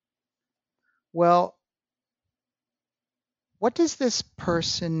 Well, what does this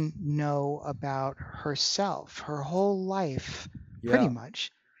person know about herself? Her whole life, pretty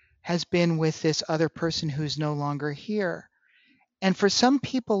much, has been with this other person who's no longer here. And for some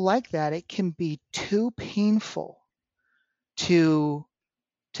people like that, it can be too painful to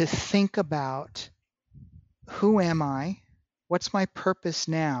think about, who am I? What's my purpose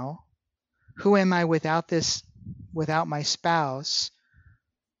now? Who am I without my spouse?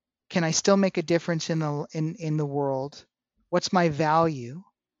 Can I still make a difference in the world? What's my value?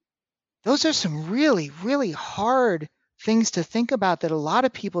 Those are some really, really hard things to think about that a lot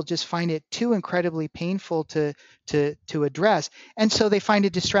of people just find it too incredibly painful to address. And so they find a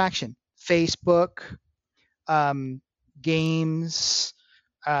distraction. Facebook, games,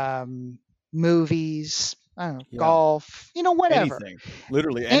 movies, I don't know, golf, whatever. Anything.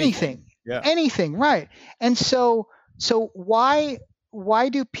 Literally anything. Yeah. Anything, right. And so why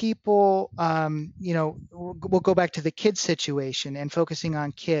do people, we'll go back to the kids situation and focusing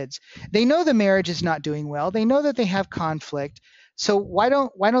on kids. They know the marriage is not doing well. They know that they have conflict. So why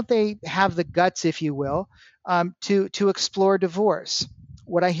don't they have the guts, if you will, to explore divorce?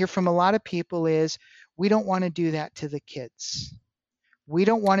 What I hear from a lot of people is, we don't want to do that to the kids. We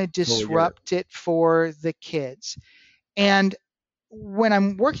don't want to disrupt it for the kids. And when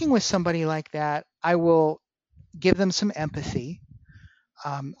I'm working with somebody like that, I will give them some empathy.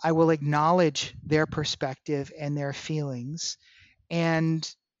 I will acknowledge their perspective and their feelings, and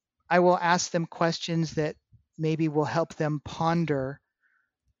I will ask them questions that maybe will help them ponder.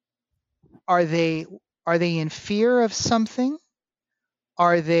 Are they in fear of something?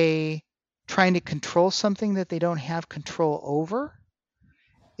 Are they trying to control something that they don't have control over?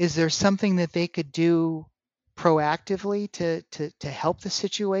 Is there something that they could do proactively to help the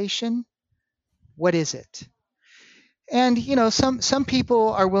situation? What is it? And some people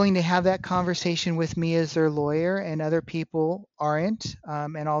are willing to have that conversation with me as their lawyer, and other people aren't.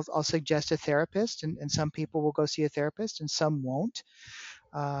 And I'll suggest a therapist, and some people will go see a therapist, and some won't.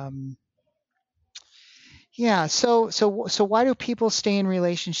 So why do people stay in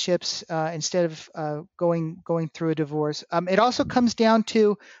relationships instead of going through a divorce? It also comes down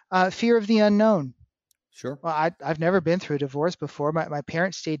to fear of the unknown. Sure. Well, I've never been through a divorce before. My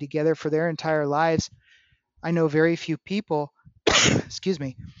parents stayed together for their entire lives. I know very few people, excuse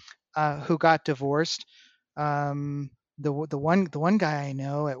me, who got divorced. The one guy I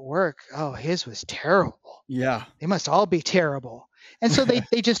know at work, his was terrible. Yeah. They must all be terrible. And so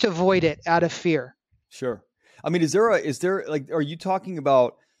they just avoid it out of fear. Sure. I mean, is there are you talking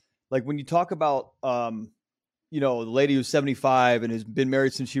about, like, when you talk about, the lady who's 75 and has been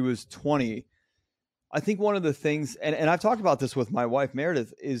married since she was 20, I think one of the things, and I've talked about this with my wife,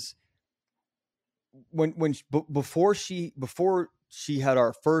 Meredith, is before she had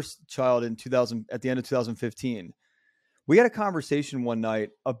our first child at the end of 2015, we had a conversation one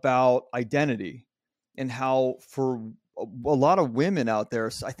night about identity, and how for a lot of women out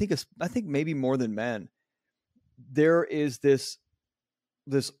there, I think maybe more than men, there is this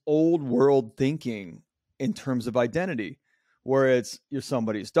old world thinking in terms of identity, where it's you're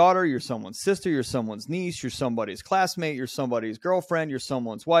somebody's daughter, you're someone's sister, you're someone's niece, you're somebody's classmate, you're somebody's girlfriend, you're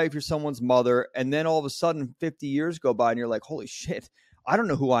someone's wife, you're someone's mother. And then all of a sudden 50 years go by and you're like, holy shit, I don't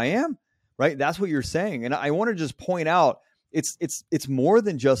know who I am, right? That's what you're saying. And I want to just point out, it's more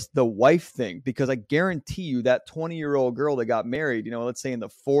than just the wife thing, because I guarantee you that 20-year-old girl that got married, let's say in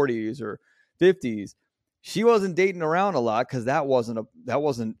the 40s or 50s, she wasn't dating around a lot because that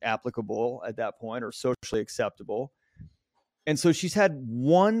wasn't applicable at that point or socially acceptable. And so she's had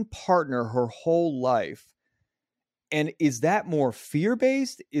one partner her whole life. And is that more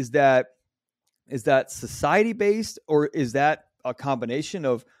fear-based? Is that society-based? Or is that a combination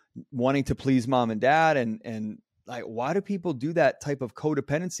of wanting to please mom and dad? And like, why do people do that type of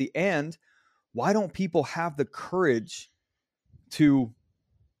codependency? And why don't people have the courage to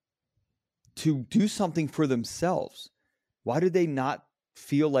do something for themselves? Why do they not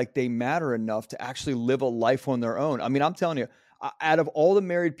feel like they matter enough to actually live a life on their own? I mean, I'm telling you, out of all the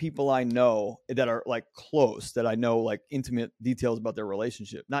married people I know that are like close, that I know like intimate details about their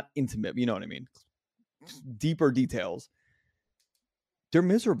relationship, not intimate, you know what I mean? Deeper details. They're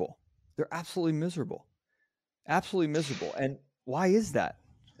miserable. They're absolutely miserable. Absolutely miserable. And why is that?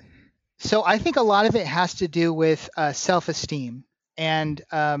 So I think a lot of it has to do with self-esteem and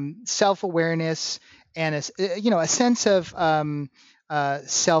self-awareness and a sense of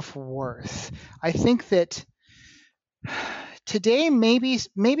self-worth. I think that today,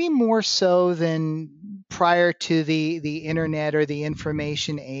 maybe more so than prior to the internet or the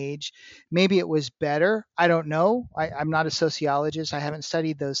information age, maybe it was better. I don't know. I'm not a sociologist. I haven't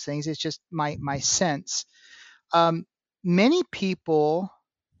studied those things. It's just my sense. Many people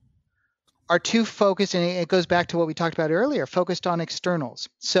are too focused, and it goes back to what we talked about earlier, focused on externals.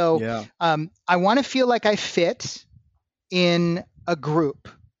 So Yeah. I want to feel like I fit in a group.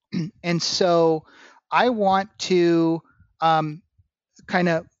 And so I want to kind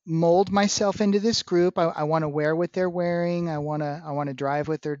of mold myself into this group. I want to wear what they're wearing. I want to drive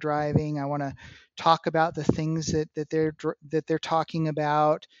what they're driving. I want to talk about the things that they're talking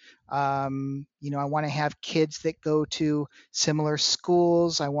about. I want to have kids that go to similar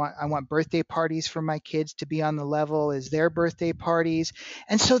schools. I want birthday parties for my kids to be on the level as their birthday parties.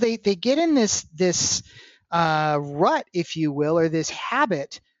 And so they get in this rut, if you will, or this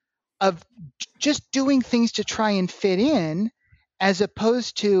habit of just doing things to try and fit in, as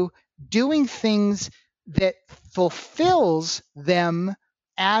opposed to doing things that fulfills them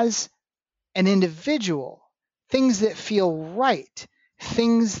as an individual, things that feel right,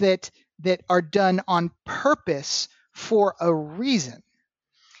 things that are done on purpose for a reason.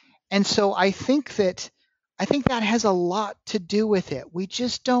 And so I think that has a lot to do with it. We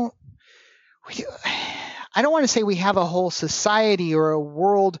just don't. I don't want to say we have a whole society or a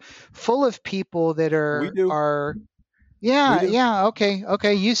world full of people that We do. are. We do. Yeah.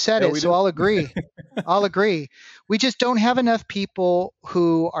 Okay. You said it, we so do. I'll agree. I'll agree. We just don't have enough people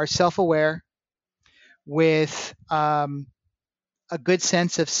who are self-aware with a good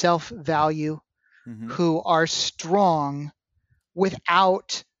sense of self-value, Mhm. who are strong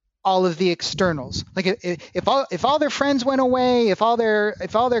without all of the externals. Like if all their friends went away, if all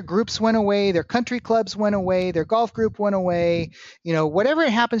their groups went away, their country clubs went away, their golf group went away, whatever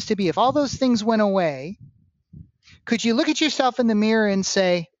it happens to be, if all those things went away, could you look at yourself in the mirror and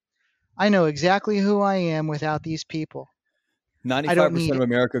say, I know exactly who I am without these people? 95% of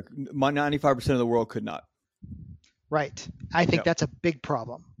America, 95% of the world could not. Right. I think that's a big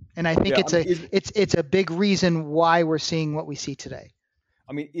problem. And I think Yeah, it's a big reason why we're seeing what we see today.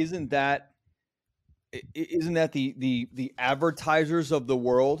 I mean, isn't that the advertisers of the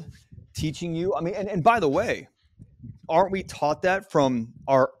world teaching you? I mean, and by the way, aren't we taught that from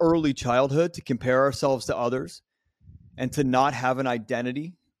our early childhood to compare ourselves to others and to not have an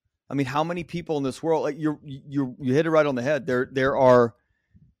identity? I mean, how many people in this world, like you hit it right on the head. There are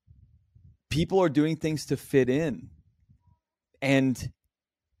people are doing things to fit in.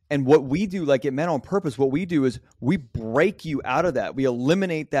 And what we do, like at Men on Purpose, what we do is we break you out of that. We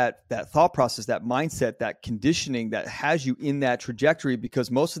eliminate that thought process, that mindset, that conditioning that has you in that trajectory,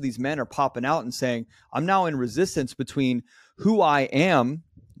 because most of these men are popping out and saying, I'm now in resistance between who I am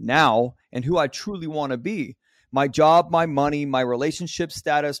now and who I truly want to be. My job, my money, my relationship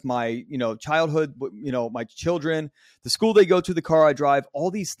status, my childhood, my children, the school they go to, the car I drive,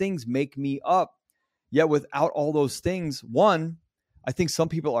 all these things make me up. Yet without all those things, one, I think some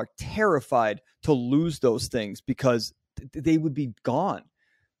people are terrified to lose those things because they would be gone.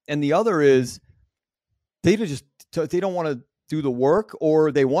 And the other is they just they don't want to do the work,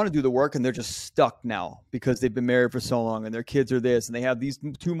 or they want to do the work and they're just stuck now because they've been married for so long and their kids are this and they have these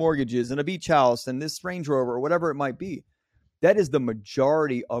 2 mortgages and a beach house and this Range Rover or whatever it might be. That is the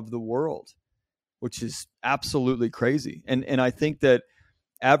majority of the world, which is absolutely crazy. And I think that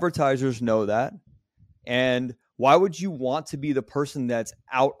advertisers know that. And why would you want to be the person that's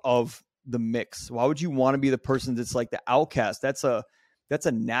out of the mix? Why would you want to be the person that's like the outcast? That's a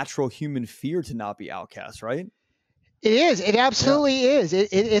natural human fear to not be outcast, right? It is. It absolutely is.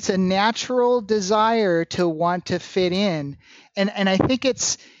 It's a natural desire to want to fit in, and I think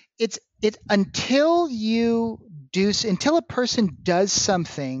it's until a person does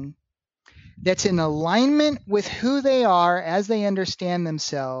something that's in alignment with who they are as they understand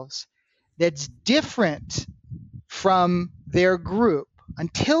themselves, that's different from their group.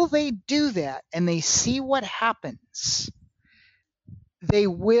 Until they do that and they see what happens, they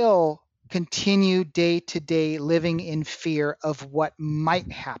will continue day to day living in fear of what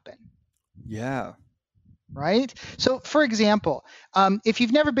might happen. Yeah. Right? So, for example, if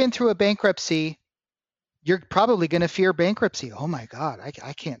you've never been through a bankruptcy, you're probably going to fear bankruptcy. Oh my God,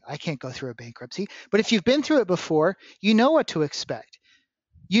 I can't go through a bankruptcy. But if you've been through it before, you know what to expect.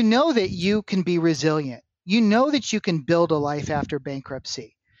 You know that you can be resilient. You know that you can build a life after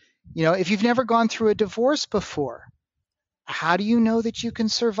bankruptcy. If you've never gone through a divorce before, how do you know that you can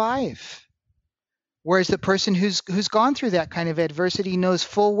survive? Whereas the person who's gone through that kind of adversity knows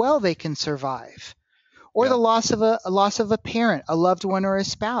full well they can survive. Or the loss of a parent, a loved one, or a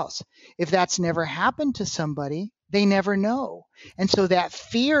spouse. If that's never happened to somebody, they never know. And so that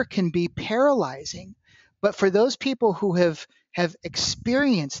fear can be paralyzing. But for those people who have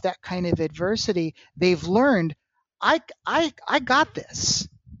experienced that kind of adversity, they've learned, I got this.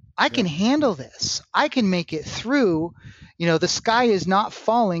 I can handle this. I can make it through. The sky is not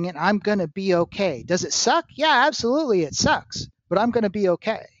falling and I'm going to be okay. Does it suck? Yeah, absolutely. It sucks, but I'm going to be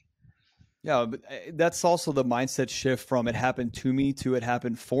okay. Yeah, but that's also the mindset shift from it happened to me to it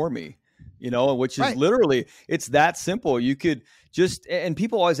happened for me, which is literally, it's that simple. You could just, and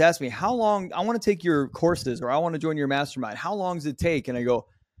people always ask me, how long, I want to take your courses or I want to join your mastermind. How long does it take? And I go,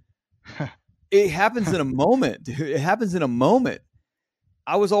 it happens in a moment, dude. It happens in a moment.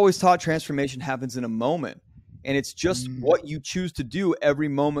 I was always taught transformation happens in a moment. And it's just what you choose to do every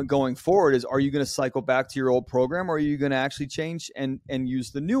moment going forward is, are you going to cycle back to your old program, or are you going to actually change and use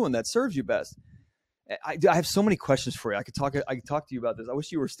the new one that serves you best? I have so many questions for you. I could talk to you about this. I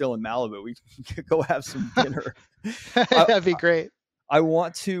wish you were still in Malibu. We could go have some dinner. That'd be great. I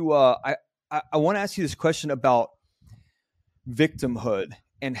want to I want to ask you this question about victimhood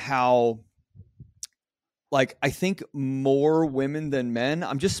and how, like, I think more women than men,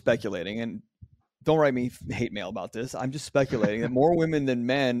 I'm just speculating, and don't write me hate mail about this. I'm just speculating that more women than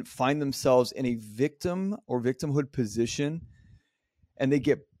men find themselves in a victim or victimhood position, and they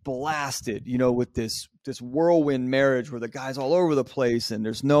get blasted, with this whirlwind marriage where the guy's all over the place and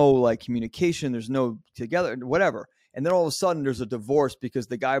there's no like communication, there's no together, whatever. And then all of a sudden there's a divorce because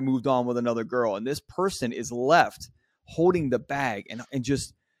the guy moved on with another girl, and this person is left holding the bag and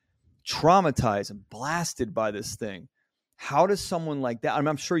just traumatized and blasted by this thing. How does someone like that,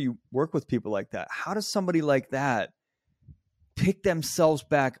 I'm sure you work with people like that, how does somebody like that pick themselves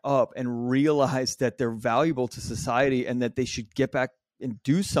back up and realize that they're valuable to society and that they should get back and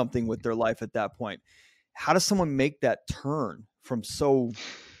do something with their life at that point? How does someone make that turn from so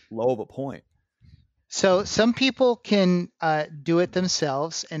low of a point? So some people can do it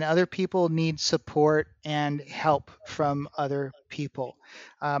themselves, and other people need support and help from other people.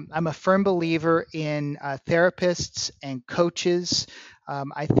 I'm a firm believer in therapists and coaches.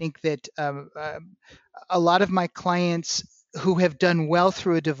 I think that a lot of my clients who have done well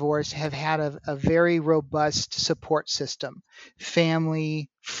through a divorce have had a very robust support system, family,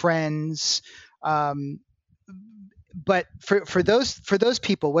 friends. But for those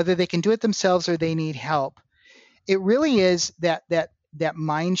people, whether they can do it themselves or they need help, it really is that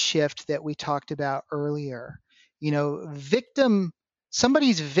mind shift that we talked about earlier.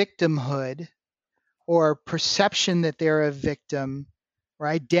 Somebody's victimhood or perception that they're a victim or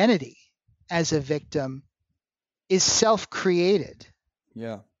identity as a victim is self-created.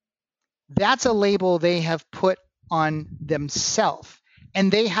 Yeah. That's a label they have put on themselves. And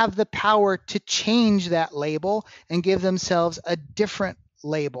they have the power to change that label and give themselves a different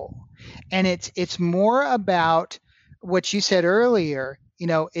label. And it's more about what you said earlier.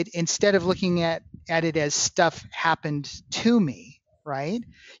 Instead of looking at it as stuff happened to me, right?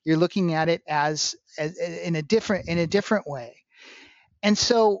 You're looking at it as in a different way. And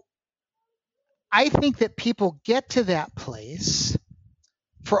so I think that people get to that place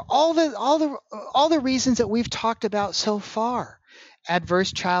for all the reasons that we've talked about so far: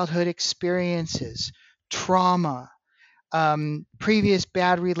 adverse childhood experiences, trauma, previous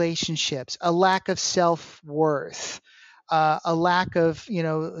bad relationships, a lack of self-worth, a lack of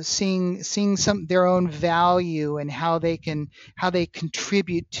seeing their own value and how they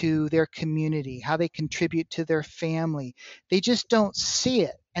contribute to their community, how they contribute to their family. They just don't see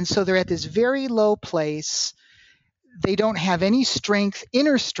it, and so they're at this very low place. They don't have any strength,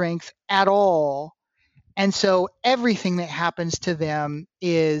 inner strength at all, and so everything that happens to them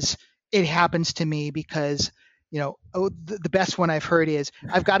is, it happens to me because the best one I've heard is,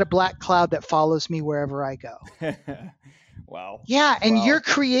 I've got a black cloud that follows me wherever I go. Wow. Yeah, and Wow. you're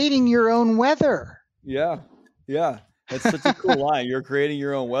creating your own weather. Yeah. That's such a cool line. You're creating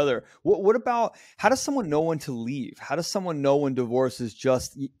your own weather. What about, how does someone know when to leave? How does someone know when divorce is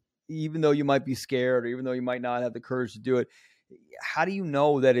just, even though you might be scared or even though you might not have the courage to do it, how do you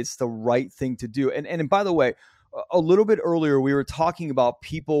know that it's the right thing to do? And by the way, a little bit earlier, we were talking about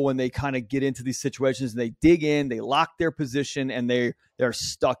people when they kind of get into these situations and they dig in, they lock their position, and they're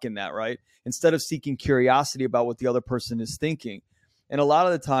stuck in that, right? Instead of seeking curiosity about what the other person is thinking. And a lot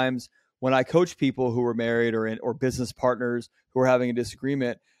of the times when I coach people who are married or business partners who are having a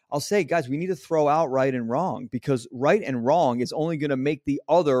disagreement, I'll say, guys, we need to throw out right and wrong, because right and wrong is only going to make the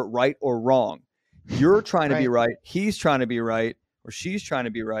other right or wrong. You're trying to be right. He's trying to be right, or she's trying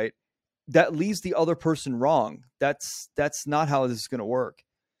to be right. That leaves the other person wrong. That's not how this is going to work.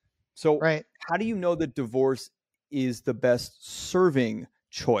 So how do you know that divorce is the best serving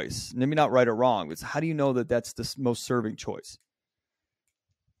choice? Maybe not right or wrong, but how do you know that that's the most serving choice?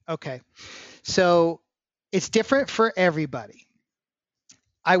 Okay. So it's different for everybody.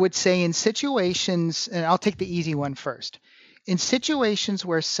 I would say in situations, and I'll take the easy one first. In situations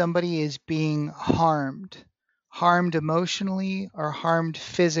where somebody is being harmed emotionally or harmed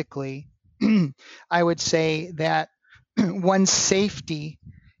physically, I would say that one's safety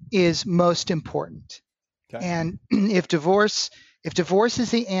is most important. Okay. And if divorce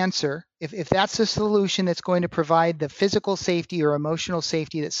is the answer, if that's the solution that's going to provide the physical safety or emotional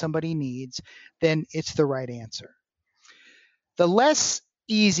safety that somebody needs, then it's the right answer. The less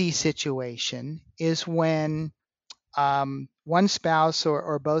easy situation is when one spouse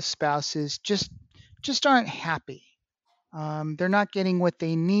or both spouses just aren't happy. They're not getting what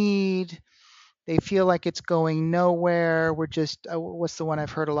they need. They feel like it's going nowhere. We're just, what's the one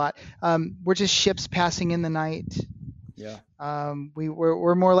I've heard a lot? We're just ships passing in the night. Yeah.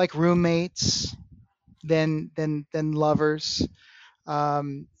 We're more like roommates than lovers.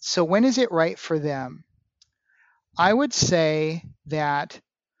 So when is it right for them? I would say that,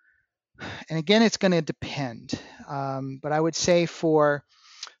 and again, it's going to depend. But I would say for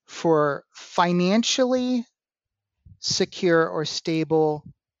financially secure or stable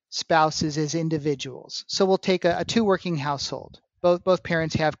spouses as individuals. So we'll take a two-working household. Both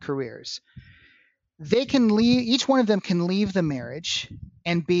parents have careers. They can leave. Each one of them can leave the marriage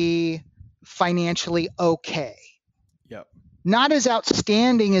and be financially okay. Yep. Not as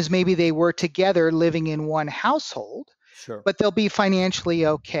outstanding as maybe they were together living in one household. Sure. But they'll be financially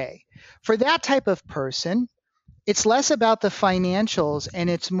okay. For that type of person, it's less about the financials and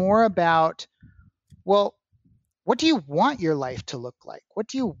it's more about, well, what do you want your life to look like? What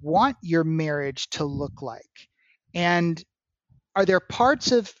do you want your marriage to look like? And are there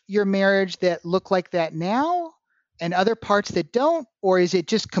parts of your marriage that look like that now and other parts that don't? Or is it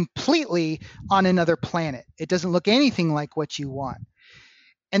just completely on another planet? It doesn't look anything like what you want.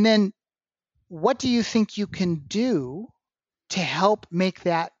 And then what do you think you can do to help make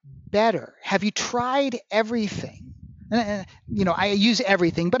that better? Have you tried everything? I use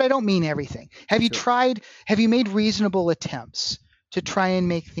everything, but I don't mean everything. Have you made reasonable attempts to try and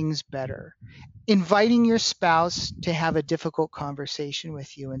make things better? Inviting your spouse to have a difficult conversation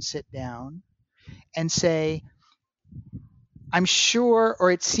with you and sit down and say, I'm sure,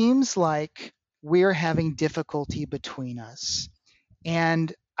 or it seems like we're having difficulty between us.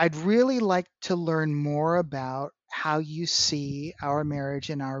 And I'd really like to learn more about how you see our marriage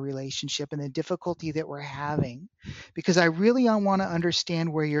and our relationship and the difficulty that we're having, because I really want to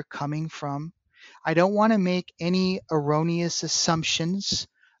understand where you're coming from. I don't want to make any erroneous assumptions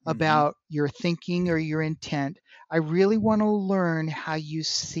about your thinking or your intent. I really want to learn how you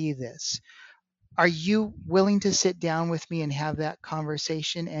see this. Are you willing to sit down with me and have that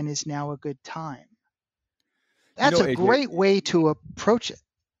conversation? And is now a good time? That's a great way to approach it.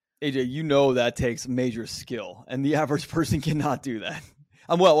 AJ, that takes major skill, and the average person cannot do that.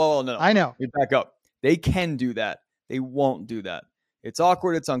 No. I know. You back up. They can do that. They won't do that. It's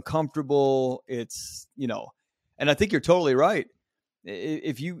awkward. It's uncomfortable. It's, and I think you're totally right.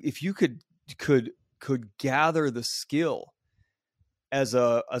 If you could gather the skill as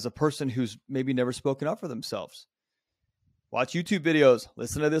a person who's maybe never spoken up for themselves, watch YouTube videos,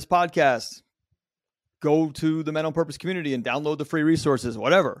 listen to this podcast, go to the Men on Purpose community and download the free resources,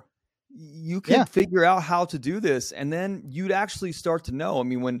 whatever. You can figure out how to do this, and then you'd actually start to know. I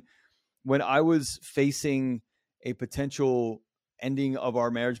mean, when I was facing a potential ending of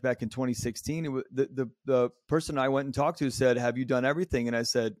our marriage back in 2016, it was the person I went and talked to said, "Have you done everything?" And I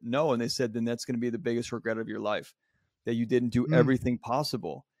said, "No." And they said, "Then that's going to be the biggest regret of your life, that you didn't do everything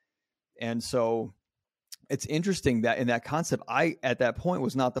possible." And so it's interesting that in that concept, I, at that point,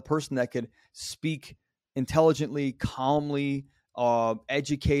 was not the person that could speak intelligently, calmly,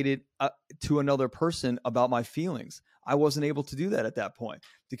 educated to another person about my feelings. I wasn't able to do that at that point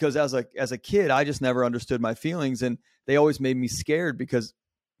because as a kid, I just never understood my feelings, and they always made me scared because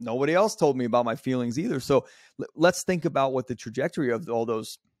nobody else told me about my feelings either. So let's think about what the trajectory of all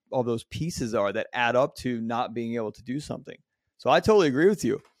those pieces are that add up to not being able to do something. So I totally agree with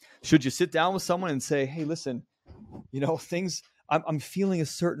you. Should you sit down with someone and say, "Hey, listen, things, I'm feeling a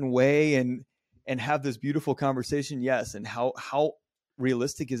certain way," and have this beautiful conversation? Yes. And how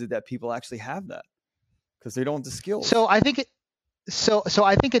realistic is it that people actually have that? Because they don't have the skills. So I think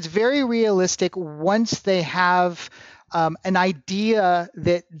it's very realistic once they have an idea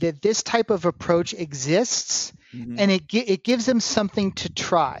that this type of approach exists, and it gives them something to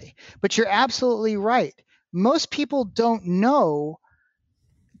try. But you're absolutely right. Most people don't know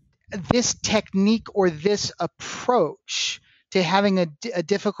this technique or this approach to having a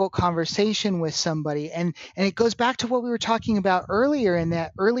difficult conversation with somebody. And it goes back to what we were talking about earlier in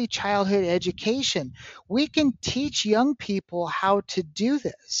that early childhood education. We can teach young people how to do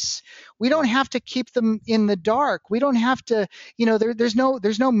this. We don't have to keep them in the dark. We don't have to, there's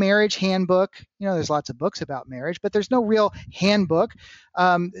no marriage handbook. There's lots of books about marriage, but there's no real handbook.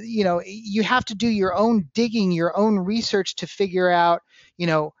 You have to do your own digging, your own research to figure out,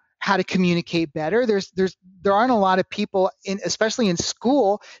 how to communicate better. There aren't a lot of people especially in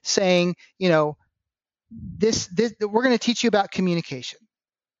school saying, this we're going to teach you about communication.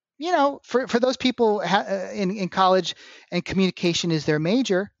 For those people in college and communication is their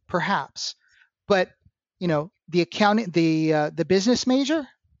major, perhaps, but the accounting, the business major,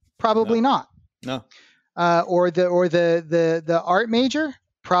 probably not. No. Or the art major,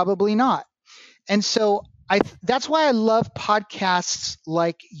 probably not. And so that's why I love podcasts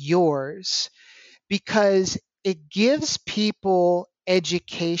like yours, because it gives people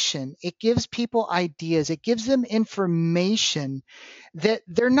education. It gives people ideas. It gives them information that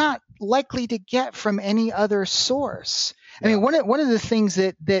they're not likely to get from any other source. Yeah. I mean, one of the things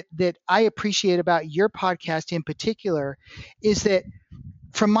that I appreciate about your podcast in particular is that,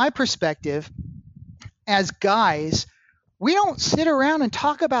 from my perspective, as guys, we don't sit around and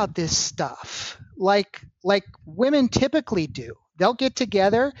talk about this stuff like women typically do. They'll get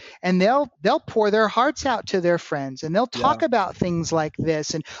together and they'll pour their hearts out to their friends, and they'll talk about things like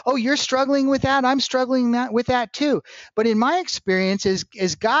this. And, oh, you're struggling with that, I'm struggling with that too. But in my experience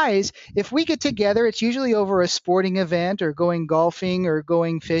as guys, if we get together, it's usually over a sporting event or going golfing or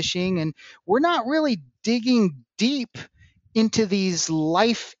going fishing, and we're not really digging deep into these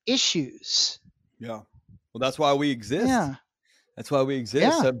life issues. Yeah. Well, that's why we exist. Yeah. That's why we exist.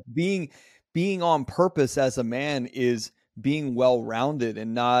 Yeah. So being on purpose as a man is being well-rounded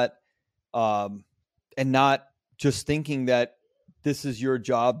and not just thinking that this is your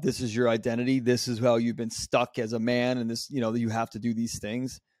job, this is your identity, this is how you've been stuck as a man, and this, you have to do these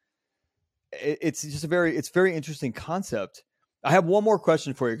things. It's just it's very interesting concept. I have one more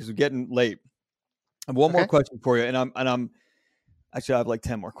question for you because we're getting late. I have one more question for you, and I'm actually, I have like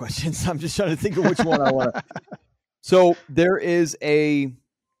 10 more questions. I'm just trying to think of which one I want to. So there is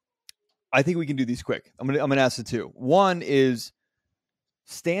I think we can do these quick. I'm gonna ask the two. One is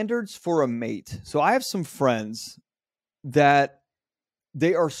standards for a mate. So I have some friends that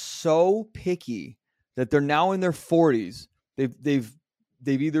they are so picky that they're now in their 40s. They've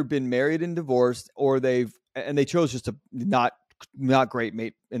either been married and divorced, or they chose just a not great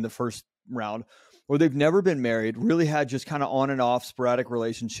mate in the first round, or they've never been married, really had just kind of on and off sporadic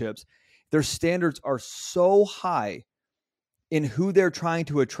relationships. Their standards are so high in who they're trying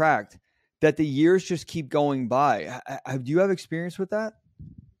to attract that the years just keep going by. Do you have experience with that?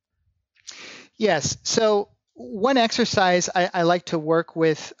 Yes. So one exercise I like to work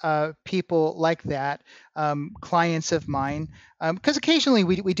with people like that, clients of mine, because occasionally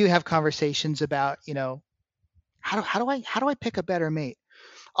we do have conversations about, how do I pick a better mate?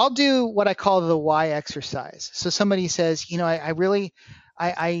 I'll do what I call the why exercise. So somebody says, I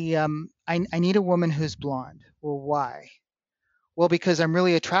need a woman who's blonde. Well, why? Well, because I'm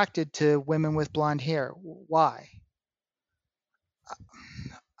really attracted to women with blonde hair. Why?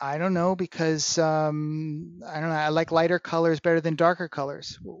 I don't know, because I don't know. I like lighter colors better than darker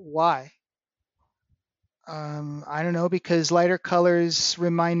colors. Why? I don't know, because lighter colors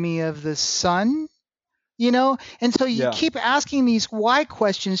remind me of the sun, And so you Yeah. keep asking these why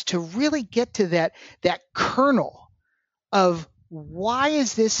questions to really get to that kernel of why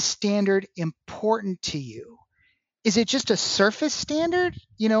is this standard important to you? Is it just a surface standard?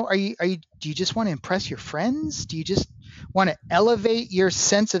 Do you just want to impress your friends? Do you just want to elevate your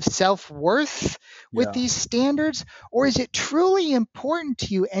sense of self-worth with Yeah. these standards? Or is it truly important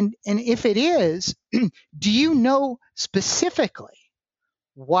to you? And if it is, do you know specifically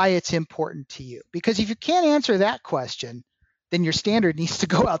why it's important to you? Because if you can't answer that question, then your standard needs to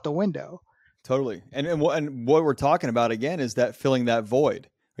go out the window. Totally. And what we're talking about again is that filling that void.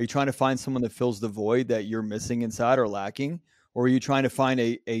 Are you trying to find someone that fills the void that you're missing inside or lacking? Or are you trying to find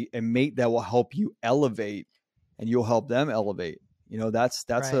a mate that will help you elevate and you'll help them elevate? That's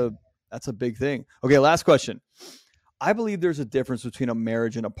Right. that's a big thing. Okay, last question. I believe there's a difference between a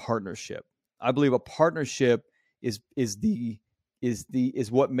marriage and a partnership. I believe a partnership is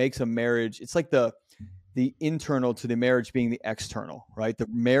what makes a marriage. It's like the internal to the marriage being the external, right? The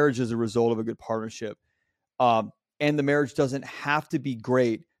marriage is a result of a good partnership. And the marriage doesn't have to be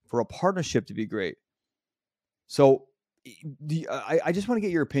great for a partnership to be great. So I just want to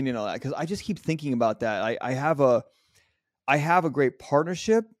get your opinion on that, because I just keep thinking about that. I have a great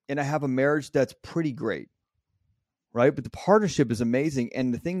partnership and I have a marriage that's pretty great, right? But the partnership is amazing.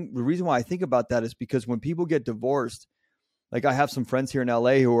 And the reason why I think about that is because when people get divorced, like I have some friends here in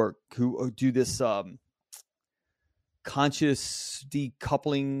LA who do this conscious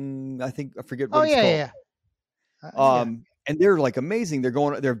decoupling. I forget Oh, what it's yeah, called. yeah, yeah. And they're like amazing.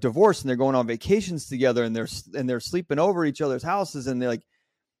 They're divorced and they're going on vacations together and they're sleeping over each other's houses and and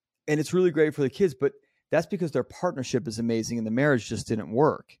it's really great for the kids, but that's because their partnership is amazing and the marriage just didn't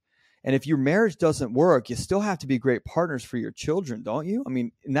work. And if your marriage doesn't work, you still have to be great partners for your children, don't you? I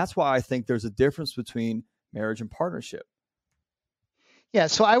mean, and that's why I think there's a difference between marriage and partnership. Yeah,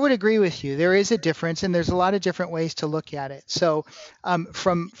 so I would agree with you. There is a difference, and there's a lot of different ways to look at it. So,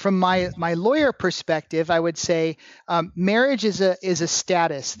 from my lawyer perspective, I would say marriage is a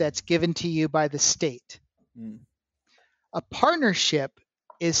status that's given to you by the state. Mm. A partnership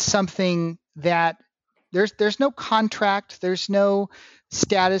is something that there's no contract, there's no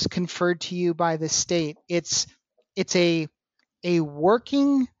status conferred to you by the state. It's a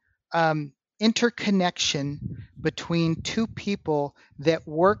working interconnection between two people that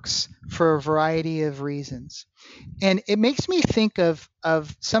works for a variety of reasons. And it makes me think of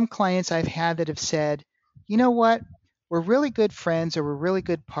some clients I've had that have said, you know what, we're really good friends or we're really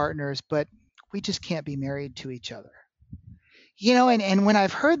good partners, but we just can't be married to each other. And when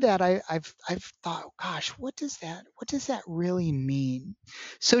I've heard that, I've thought, gosh, what does that really mean?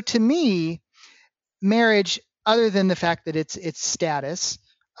 So to me, marriage, other than the fact that it's status,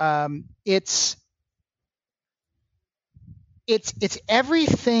 it's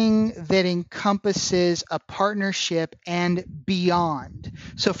everything that encompasses a partnership and beyond.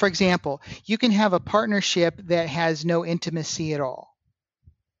 So, for example, you can have a partnership that has no intimacy at all,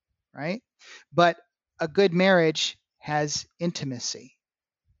 right? But a good marriage has intimacy.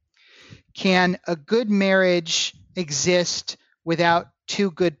 Can a good marriage exist without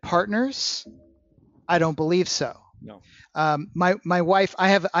two good partners? I don't believe so. No. My wife, I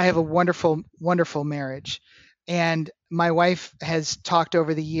have a wonderful marriage, and my wife has talked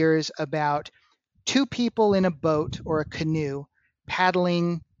over the years about two people in a boat or a canoe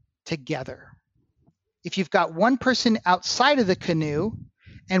paddling together. If you've got one person outside of the canoe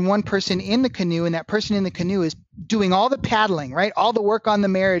and one person in the canoe, and that person in the canoe is doing all the paddling, right? All the work on the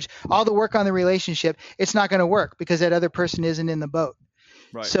marriage, all the work on the relationship, it's not going to work because that other person isn't in the boat.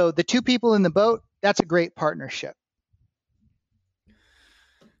 Right. So the two people in the boat, that's a great partnership.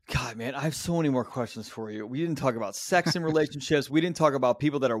 God, man, I have so many more questions for you. We didn't talk about sex in relationships. We didn't talk about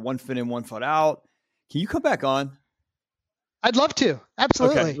people that are one foot in, one foot out. Can you come back on? I'd love to.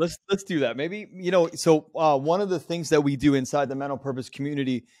 Absolutely. Okay, let's do that. Maybe, so one of the things that we do inside the Mental Purpose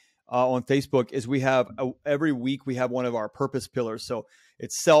community on Facebook is we have every week we have one of our purpose pillars. So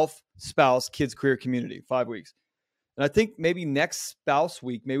it's self, spouse, kids, career, community, 5 weeks. And I think maybe next spouse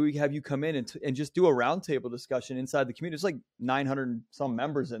week, maybe we have you come in and just do a roundtable discussion inside the community. It's like 900 and some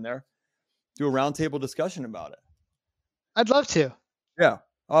members in there. Do a roundtable discussion about it. I'd love to. Yeah.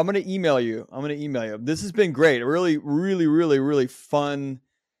 I'm going to email you. This has been great. A really, really, really, really fun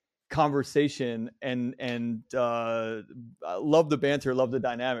conversation. And I love the banter, love the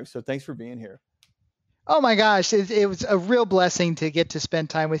dynamics. So thanks for being here. Oh my gosh, it was a real blessing to get to spend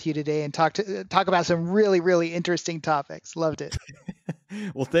time with you today and talk about some really, really interesting topics. Loved it.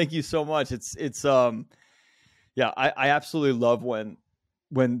 Well, thank you so much. Yeah, I absolutely love when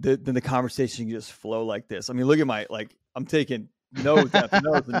the conversation can just flow like this. I mean, look at I'm taking notes after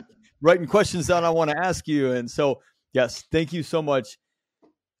notes and writing questions down I want to ask you. And so, yes, thank you so much.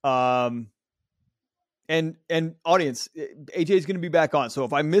 And audience, AJ is going to be back on. So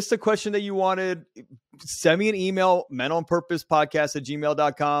if I missed a question that you wanted, send me an email,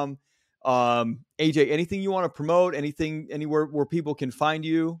 menonpurposepodcast@gmail.com. AJ, anything you want to promote, anywhere where people can find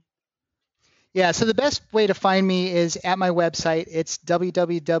you? Yeah, so the best way to find me is at my website. It's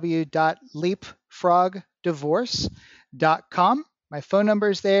www.leapfrogdivorce.com. My phone number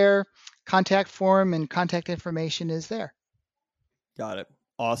is there, contact form and contact information is there. Got it.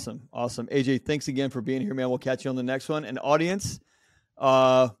 Awesome. AJ, thanks again for being here, man. We'll catch you on the next one. And audience,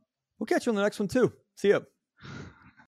 we'll catch you on the next one too. See ya.